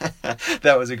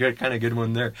 That was a good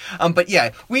one there. But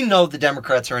yeah, we know the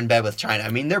Democrats are in bed with China.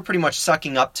 I mean, they're pretty much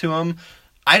sucking up to them.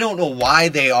 I don't know why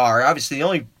they are. Obviously, the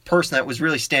only person that was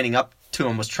really standing up to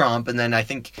him was Trump. And then I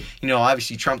think,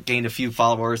 obviously Trump gained a few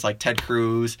followers like Ted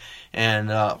Cruz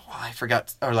and I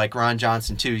forgot, or like Ron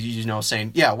Johnson too,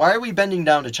 saying, yeah, why are we bending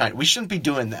down to China? We shouldn't be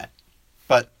doing that.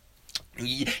 But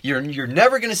You're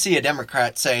never going to see a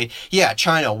Democrat say, yeah,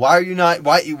 China, why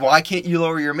can't you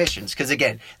lower your emissions? Because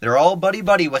again, they're all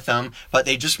buddy with them, but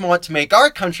they just want to make our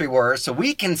country worse so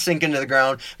we can sink into the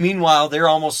ground. Meanwhile, they're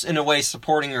almost in a way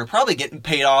supporting or probably getting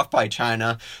paid off by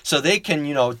China so they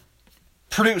can,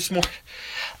 produce more.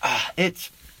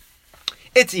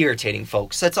 It's irritating,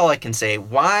 folks. That's all I can say.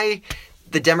 Why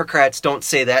the Democrats don't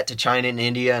say that to China and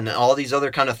India and all these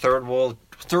other kind of third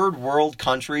world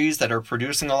countries that are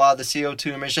producing a lot of the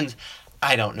CO2 emissions,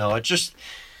 I don't know.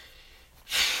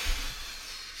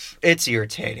 It's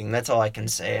irritating. That's all I can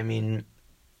say. I mean,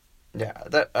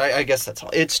 yeah, I guess that's all.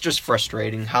 It's just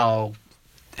frustrating how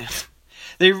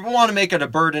they want to make it a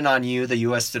burden on you, the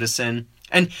U.S. citizen.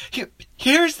 And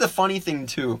here's the funny thing,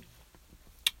 too.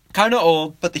 Kind of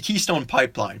old, but the Keystone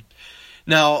Pipeline.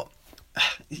 Now,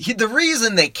 the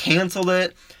reason they canceled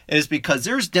it is because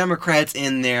there's Democrats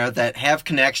in there that have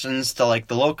connections to like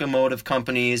the locomotive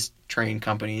companies, train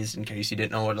companies, in case you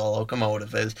didn't know what a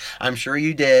locomotive is. I'm sure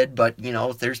you did, but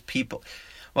there's people.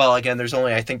 Well, again, there's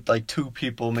only, I think, like 2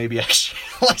 people maybe actually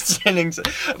listening.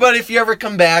 But if you ever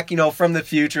come back, from the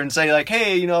future and say like,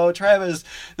 hey, Travis,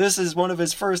 this is one of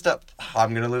his first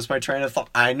I'm going to lose my train of thought.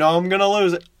 I know I'm going to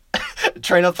lose it.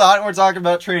 Train of thought. We're talking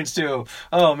about trains too.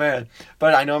 Oh man.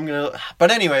 But I know I'm gonna.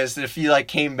 But anyways, if you like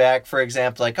came back, for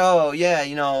example, like, oh yeah,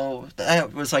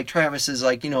 that was like Travis's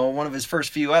like one of his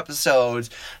first few episodes,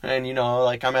 and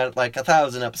like I'm at like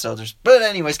 1,000 episodes. But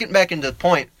anyways, getting back into the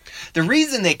point, the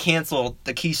reason they canceled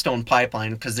the Keystone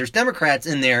Pipeline because there's Democrats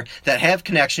in there that have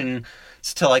connections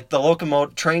to like the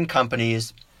locomotive train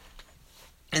companies,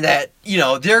 and that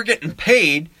they're getting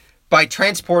paid by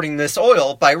transporting this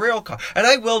oil by rail car. And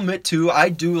I will admit, too, I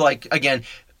do like, again,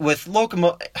 with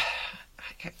locomotive...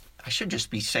 I should just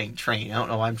be saying train. I don't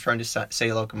know why I'm trying to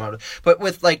say locomotive. But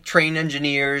with, like, train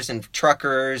engineers and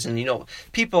truckers and,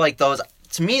 people like those,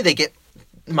 to me, they get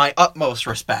my utmost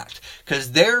respect.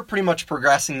 Because they're pretty much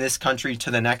progressing this country to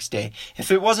the next day.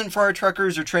 If it wasn't for our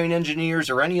truckers or train engineers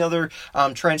or any other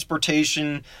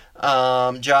transportation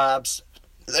jobs,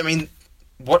 I mean,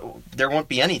 there won't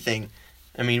be anything.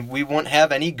 I mean, we won't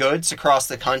have any goods across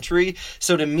the country.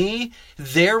 So to me,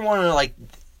 they're one of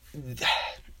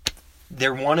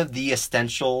the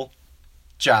essential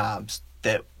jobs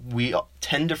that we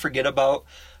tend to forget about,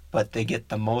 but they get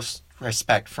the most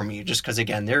respect from you just because,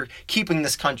 again, they're keeping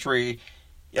this country.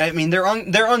 I mean, they're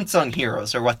unsung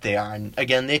heroes are what they are. And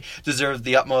again, they deserve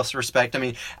the utmost respect. I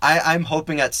mean, I'm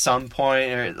hoping at some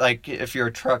point, or like if you're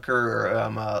a trucker or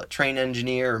a train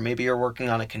engineer, or maybe you're working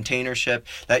on a container ship,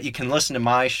 that you can listen to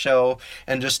my show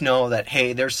and just know that,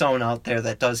 hey, there's someone out there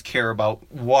that does care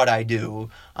about what I do,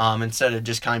 instead of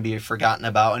just kind of being forgotten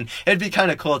about. And it'd be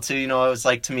kind of cool too, it was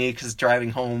like to me, because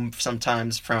driving home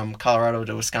sometimes from Colorado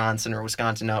to Wisconsin or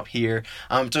Wisconsin out here,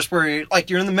 just where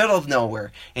you're in the middle of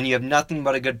nowhere and you have nothing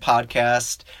but a good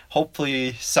podcast.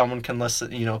 Hopefully someone can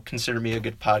listen, consider me a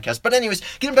good podcast. But anyways,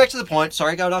 getting back to the point,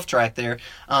 sorry I got off track there.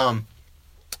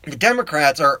 The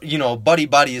Democrats are,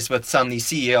 buddies with some of these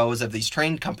CEOs of these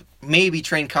train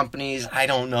companies, I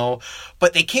don't know,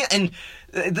 but they can't, and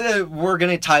we're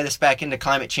going to tie this back into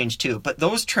climate change too, but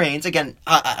those trains, again,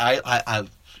 I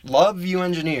love you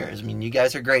engineers, I mean, you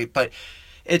guys are great, but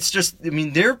it's just, I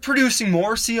mean, they're producing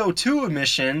more CO2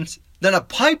 emissions than a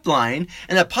pipeline,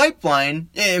 and a pipeline,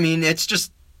 I mean, it's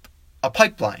just a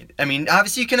pipeline. I mean,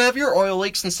 obviously you can have your oil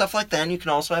leaks and stuff like that, and you can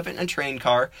also have it in a train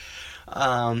car,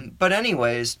 but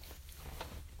anyways,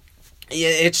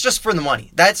 it's just for the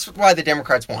money. That's why the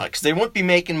Democrats want it, because they won't be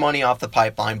making money off the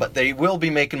pipeline, but they will be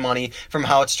making money from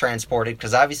how it's transported,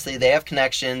 because obviously they have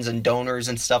connections and donors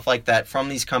and stuff like that from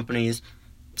these companies,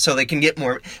 so they can get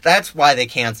more. That's why they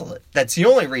cancel it. That's the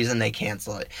only reason they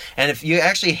cancel it. And if you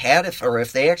actually had,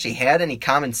 if they actually had any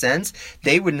common sense,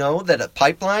 they would know that a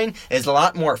pipeline is a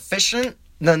lot more efficient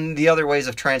than the other ways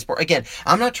of transport. Again,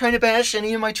 I'm not trying to bash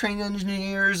any of my train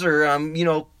engineers or,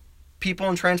 people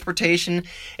in transportation.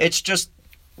 It's just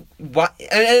what,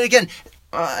 and again,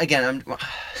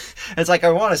 it's like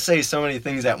I want to say so many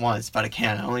things at once, but I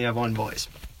can't. I only have one voice.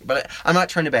 But I'm not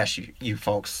trying to bash you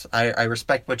folks. I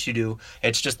respect what you do.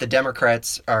 It's just the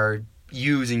Democrats are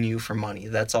using you for money.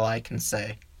 That's all I can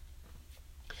say.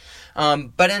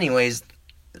 But anyways,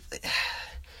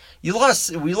 we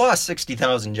lost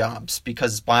 60,000 jobs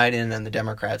because Biden and the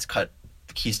Democrats cut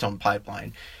the Keystone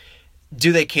Pipeline.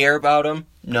 Do they care about them?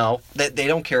 No, they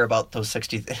don't care about those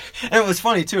 60. And it was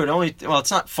funny too.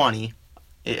 It's not funny.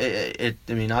 I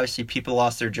mean, obviously people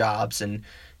lost their jobs and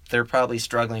they're probably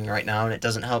struggling right now, and it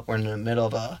doesn't help. We're in the middle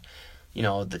of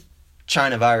the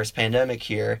China virus pandemic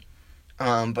here.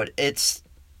 But it's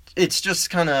just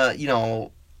kind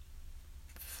of,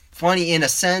 funny in a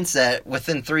sense that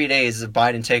within 3 days of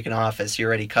Biden taking office, he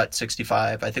already cut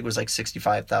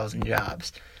 65,000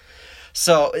 jobs.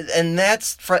 So, and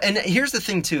and here's the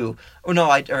thing too. Oh no,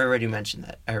 I already mentioned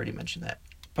that.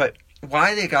 But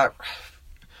why they got,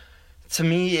 to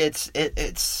me, it's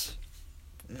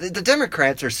the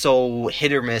Democrats are so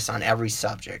hit or miss on every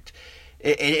subject.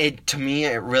 To me,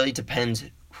 it really depends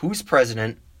who's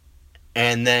president.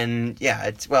 And then,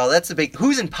 that's a big,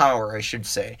 who's in power, I should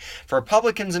say. For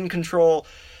Republicans in control,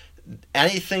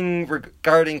 anything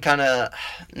regarding kind of,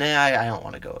 I don't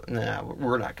want to go,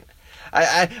 we're not going to.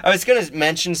 I was going to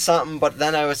mention something, but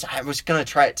then I was going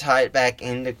to tie it back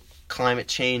into climate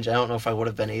change. I don't know if I would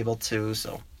have been able to,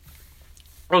 so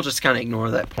I'll just kind of ignore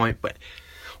that point. But,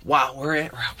 wow, we're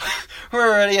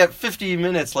already at 50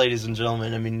 minutes, ladies and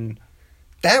gentlemen. I mean,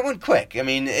 that went quick. I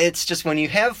mean, it's just when you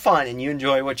have fun and you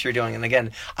enjoy what you're doing. And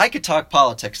again, I could talk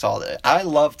politics all day. I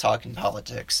love talking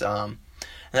politics. And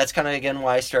that's kind of, again,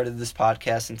 why I started this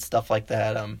podcast and stuff like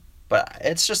that. But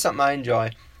it's just something I enjoy.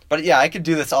 But yeah, I could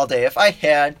do this all day. If I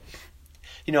had,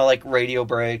 like radio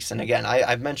breaks, and again,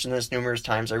 I've mentioned this numerous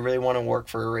times, I really want to work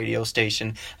for a radio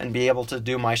station and be able to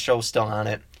do my show still on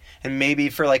it. And maybe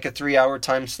for like a 3-hour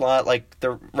time slot, like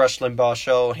the Rush Limbaugh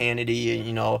show,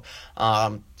 Hannity,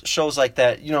 shows like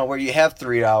that, where you have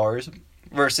 3 hours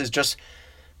versus just,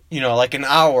 like an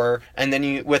hour, and then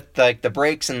you, with like the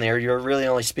breaks in there, you're really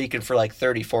only speaking for like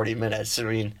 30, 40 minutes. I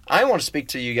mean, I want to speak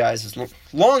to you guys as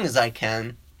long as I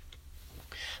can.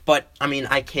 But, I mean,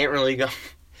 I can't really go...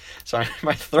 Sorry,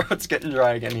 my throat's getting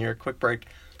dry again here. Quick break.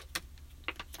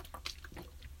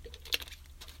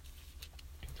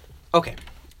 Okay,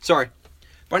 sorry.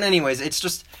 But anyways, it's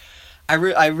just...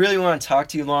 I really want to talk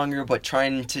to you longer, but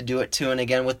trying to do it too, and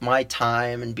again, with my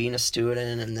time and being a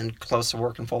student and then close to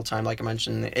working full-time, like I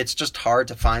mentioned, it's just hard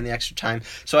to find the extra time.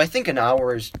 So I think an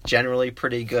hour is generally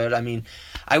pretty good. I mean,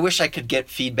 I wish I could get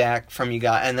feedback from you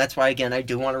guys, and that's why, again, I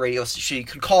do want a radio station. You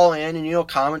could call in and,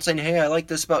 comment saying, hey, I like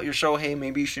this about your show, hey,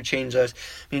 maybe you should change this.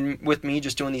 I mean, with me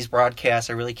just doing these broadcasts,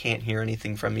 I really can't hear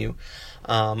anything from you.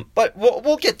 But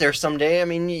we'll get there someday. I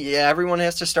mean, yeah, everyone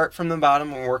has to start from the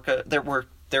bottom and work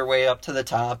their way up to the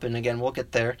top, and again, we'll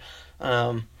get there.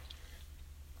 But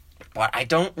I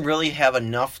don't really have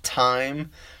enough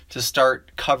time to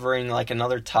start covering like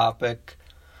another topic,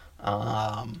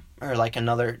 or like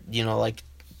another, like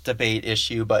debate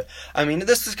issue. But I mean,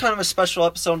 this is kind of a special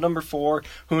episode, number 4.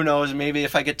 Who knows? Maybe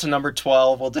if I get to number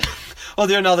 12, we'll do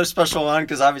another special one,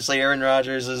 because obviously Aaron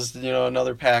Rodgers is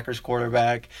another Packers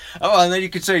quarterback. Oh, and then you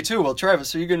could say too, well,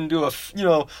 Travis, are you going to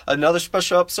do another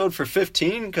special episode for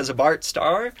 15 because of Bart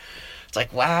Starr? It's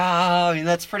like, wow, I mean,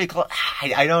 that's pretty close.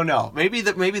 I don't know. Maybe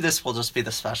this will just be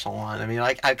the special one. I mean,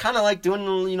 like, I kind of like doing,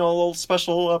 little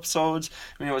special episodes.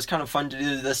 I mean, it was kind of fun to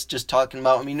do this, just talking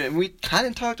about, I mean, and we kind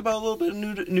of talked about a little bit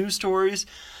of news stories.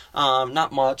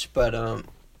 Not much, but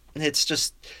it's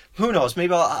just, who knows,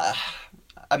 maybe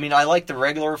I like the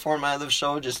regular format of the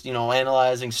show, just,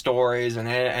 analyzing stories and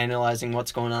analyzing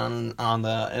what's going on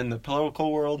in the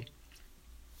political world.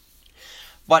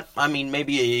 But, I mean,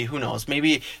 maybe, who knows,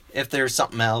 maybe if there's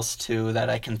something else, too, that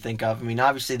I can think of. I mean,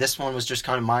 obviously, this one was just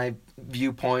kind of my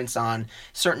viewpoints on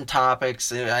certain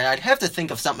topics. I'd have to think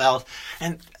of something else.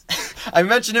 And I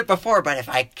mentioned it before, but if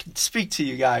I could speak to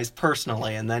you guys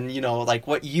personally, and then, like,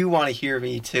 what you want to hear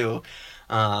me, too,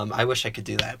 I wish I could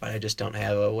do that, but I just don't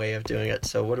have a way of doing it.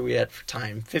 So what are we at for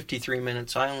time? 53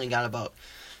 minutes, so I only got about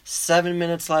 7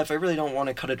 minutes left. I really don't want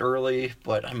to cut it early,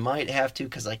 but I might have to,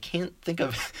 because I can't think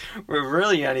of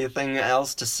really anything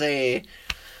else to say.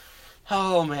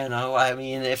 Oh man, I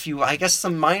mean, I guess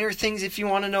some minor things if you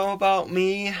want to know about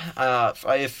me.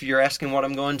 If you're asking what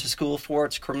I'm going to school for,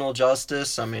 it's criminal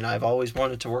justice. I mean, I've always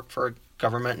wanted to work for a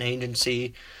government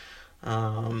agency.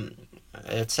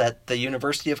 It's at the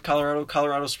University of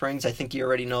Colorado Springs. I think you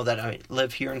already know that I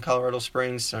live here in Colorado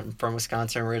Springs. I'm from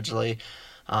Wisconsin originally.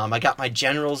 I got my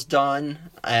generals done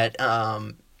at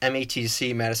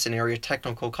MATC, Madison Area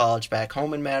Technical College, back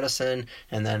home in Madison,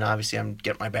 and then obviously I'm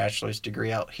getting my bachelor's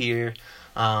degree out here.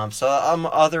 So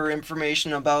other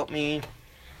information about me,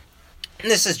 and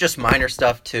this is just minor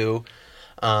stuff too.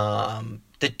 The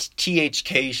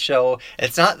THK Show.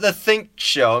 It's not the Think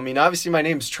Show. I mean, obviously my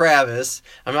name's Travis.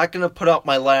 I'm not going to put out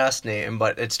my last name,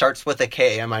 but it starts with a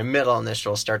K, and my middle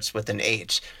initial starts with an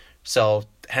H. So,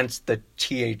 hence the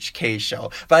THK Show.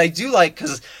 But I do like,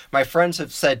 because my friends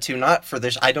have said too, not for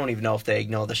this, I don't even know if they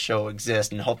know the show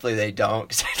exists, and hopefully they don't,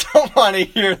 because I don't want to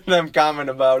hear them comment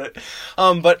about it.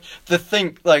 But the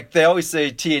Think, like, they always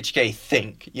say THK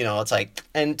Think, it's like,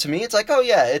 and to me it's like, oh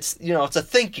yeah, it's, it's a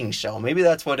thinking show. Maybe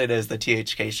that's what it is, the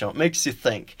THK Show. It makes you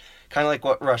think. kind of like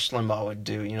what Rush Limbaugh would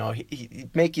do.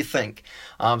 He'd make you think.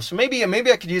 So maybe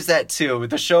I could use that too, with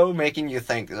the show making you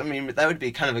think. I mean, that would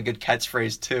be kind of a good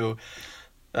catchphrase too.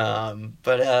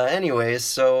 But anyways,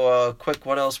 so quick,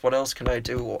 what else can I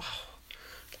do?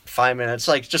 5 minutes,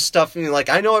 like just stuff. Like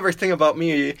I know everything about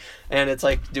me, and it's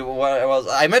like,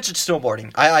 I mentioned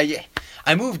snowboarding.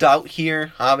 I moved out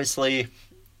here, obviously,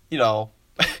 well,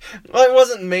 it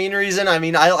wasn't the main reason. I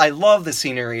mean, I love the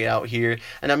scenery out here,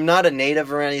 and I'm not a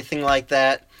native or anything like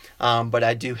that. But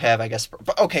I do have, I guess.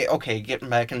 Okay, getting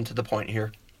back into the point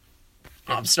here.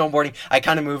 Snowboarding. I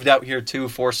kind of moved out here too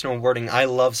for snowboarding. I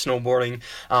love snowboarding.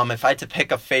 If I had to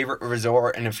pick a favorite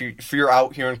resort, and if you're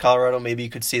out here in Colorado, maybe you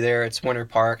could see there, it's Winter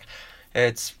Park.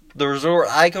 It's the resort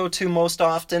I go to most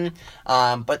often.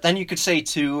 But then you could say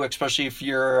too, especially if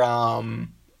you're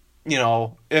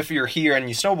if you're here and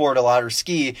you snowboard a lot or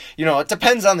ski, it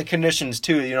depends on the conditions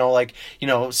too.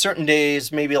 Certain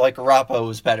days maybe like Arapahoe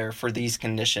is better for these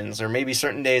conditions, or maybe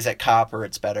certain days at Copper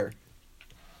it's better.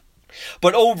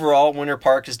 But overall, Winter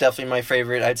Park is definitely my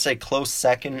favorite. I'd say close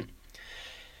second.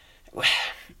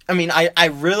 I mean, I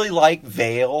really like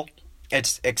Vail.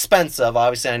 It's expensive,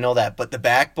 obviously, I know that. But the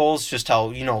back bowls, just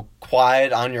how,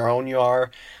 quiet on your own you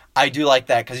are. I do like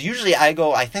that. Because usually I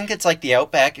think it's like the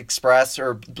Outback Express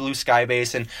or Blue Sky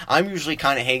Basin. I'm usually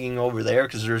kind of hanging over there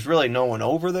because there's really no one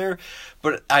over there.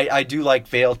 But I do like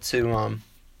Vail too.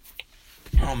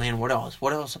 Oh man, what else?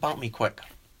 What else about me quick?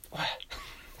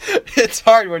 It's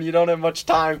hard when you don't have much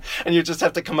time and you just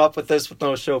have to come up with this with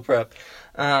no show prep.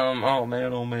 Oh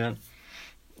man.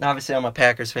 Obviously, I'm a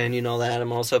Packers fan, you know that.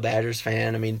 I'm also a Badgers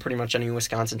fan. I mean, pretty much any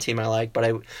Wisconsin team I like. But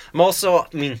I'm also,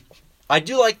 I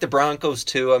do like the Broncos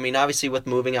too. I mean, obviously with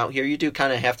moving out here, you do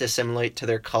kind of have to assimilate to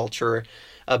their culture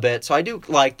a bit. So I do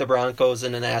like the Broncos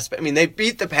in an aspect. I mean, they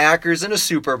beat the Packers in a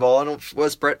Super Bowl, and it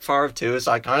was Brett Favre too,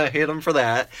 so I kind of hate them for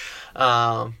that.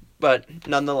 But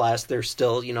nonetheless, they're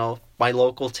still, my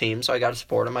local team, so I got to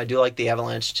support them. I do like the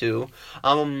Avalanche, too.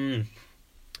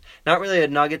 Not really a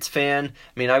Nuggets fan.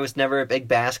 I mean, I was never a big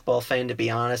basketball fan, to be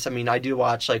honest. I mean, I do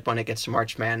watch, when it gets to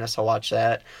March Madness, I'll watch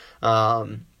that.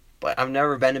 But I've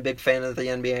never been a big fan of the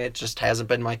NBA. It just hasn't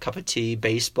been my cup of tea.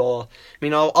 Baseball,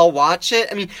 I'll watch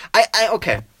it.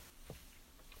 Okay.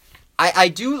 I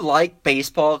do like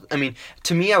baseball. I mean,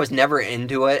 to me, I was never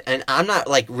into it, and I'm not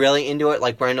really into it,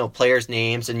 where I know players'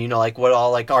 names and what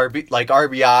all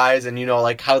RBIs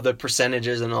and how the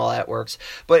percentages and all that works.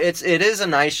 But it is a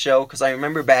nice show because I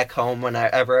remember back home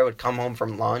whenever I would come home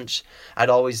from lunch,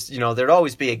 I'd always there'd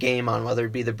always be a game on, whether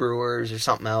it be the Brewers or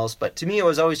something else. But to me, it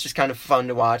was always just kind of fun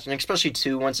to watch, and especially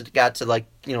too once it got to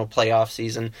playoff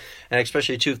season, and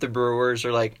especially too if the Brewers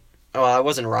are well, I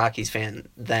wasn't a Rockies fan.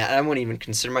 I wouldn't even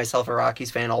consider myself a Rockies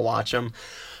fan. I'll watch them.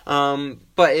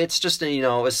 But it's just, it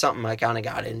was something I kind of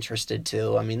got interested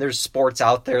to. I mean, there's sports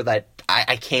out there that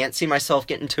I can't see myself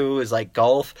getting to, is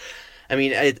golf. I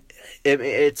mean,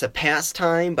 it's a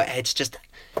pastime, but it's just,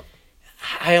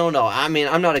 I don't know. I mean,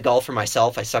 I'm not a golfer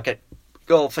myself. I suck at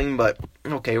golfing, but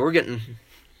okay, we're getting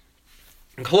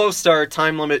close to our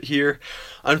time limit here.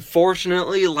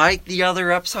 Unfortunately, like the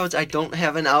other episodes, I don't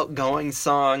have an outgoing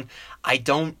song. I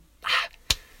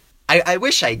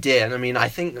wish I did. I mean, I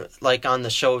think on the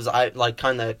shows, I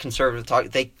kind of conservative talk,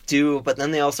 they do, but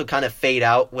then they also kind of fade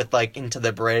out with into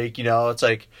the break. It's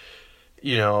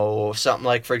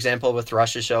something for example with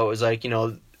Rush's show, it was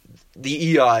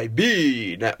the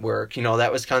EIB network.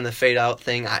 That was kind of the fade out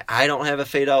thing. I don't have a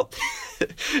fade out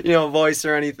voice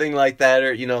or anything like that,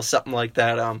 or something like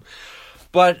that.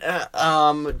 But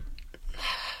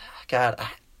God,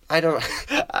 I don't.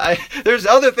 There's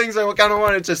other things I kind of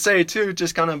wanted to say too,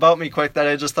 just kind of about me quick that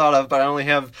I just thought of, but I only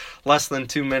have less than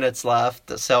 2 minutes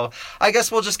left, so I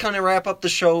guess we'll just kind of wrap up the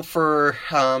show for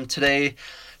today.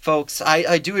 Folks,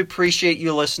 I do appreciate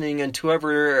you listening, and to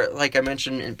whoever, like I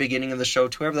mentioned in the beginning of the show,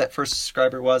 to whoever that first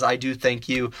subscriber was, I do thank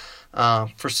you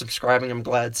for subscribing. I'm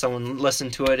glad someone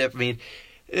listened to it. I mean,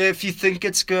 if you think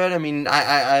it's good, I mean,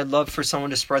 I'd love for someone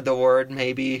to spread the word,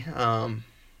 maybe.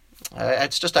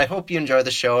 It's just, I hope you enjoy the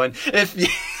show, and if you...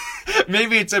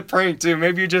 Maybe it's a prank too.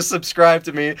 Maybe you just subscribe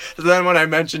to me. So then when I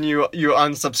mention you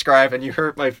unsubscribe and you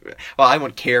hurt my... Well, I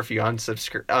wouldn't care if you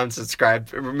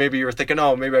unsubscribe. Maybe you were thinking,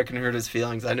 oh, maybe I can hurt his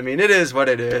feelings. And I mean, it is what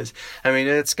it is. I mean,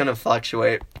 it's going to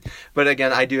fluctuate. But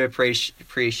again, I do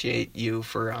appreciate you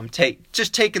for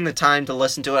just taking the time to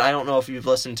listen to it. I don't know if you've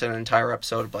listened to an entire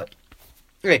episode, but...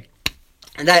 Okay.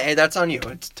 That's on you.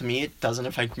 To me, it doesn't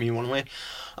affect me one way.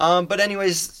 But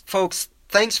anyways, folks...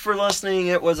 Thanks for listening.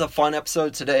 It was a fun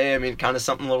episode today. I mean, kind of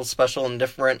something a little special and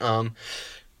different.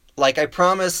 Like I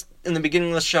promised in the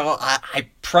beginning of the show, I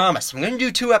promise, I'm going to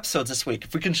do 2 episodes this week.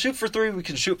 If we can shoot for 3, we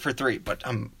can shoot for 3. But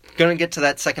I'm going to get to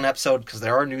that second episode because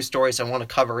there are news stories I want to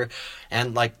cover.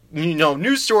 And, like, you know,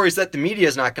 news stories that the media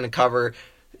is not going to cover,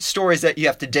 stories that you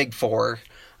have to dig for.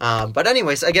 But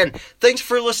anyways, again, thanks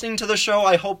for listening to the show.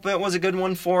 I hope it was a good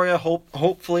one for you.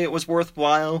 Hopefully it was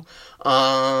worthwhile.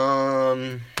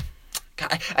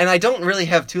 And I don't really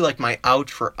have like my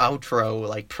outro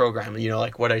like program, you know,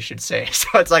 like what I should say.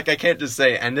 So it's like I can't just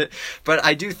say end it. But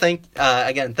I do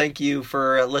thank you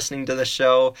for listening to the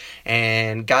show,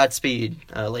 and Godspeed,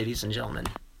 ladies and gentlemen.